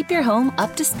 Keep your home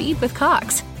up to speed with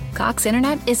Cox. Cox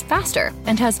internet is faster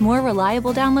and has more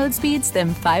reliable download speeds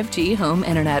than 5G home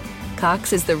internet.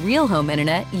 Cox is the real home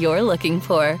internet you're looking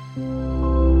for.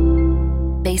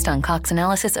 Based on Cox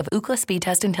analysis of Ookla speed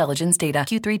test intelligence data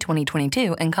Q3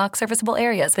 2022 and Cox serviceable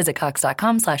areas, visit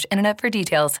cox.com/internet for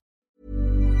details.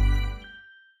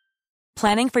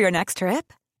 Planning for your next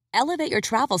trip? Elevate your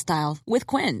travel style with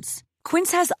Quince.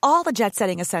 Quince has all the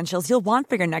jet-setting essentials you'll want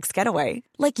for your next getaway,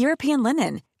 like European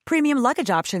linen, premium luggage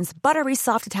options, buttery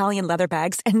soft Italian leather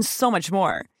bags, and so much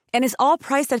more. And is all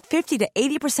priced at 50 to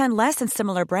 80% less than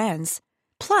similar brands.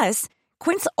 Plus,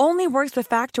 Quince only works with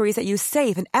factories that use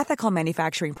safe and ethical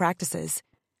manufacturing practices.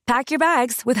 Pack your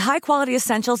bags with high-quality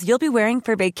essentials you'll be wearing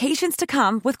for vacations to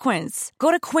come with Quince.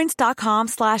 Go to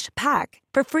quince.com/pack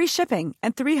for free shipping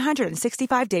and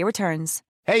 365-day returns.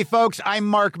 Hey, folks, I'm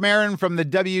Mark Maron from the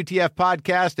WTF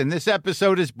Podcast, and this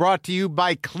episode is brought to you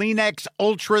by Kleenex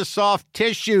Ultra Soft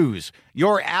Tissues,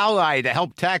 your ally to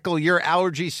help tackle your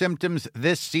allergy symptoms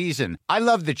this season. I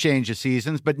love the change of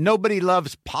seasons, but nobody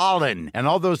loves pollen and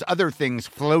all those other things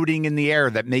floating in the air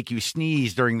that make you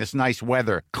sneeze during this nice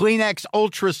weather. Kleenex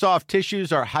Ultra Soft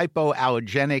Tissues are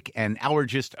hypoallergenic and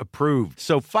allergist approved,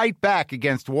 so fight back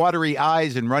against watery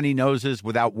eyes and runny noses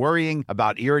without worrying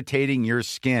about irritating your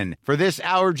skin. For this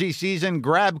allergy season,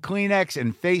 grab Kleenex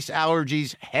and face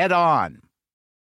allergies head on.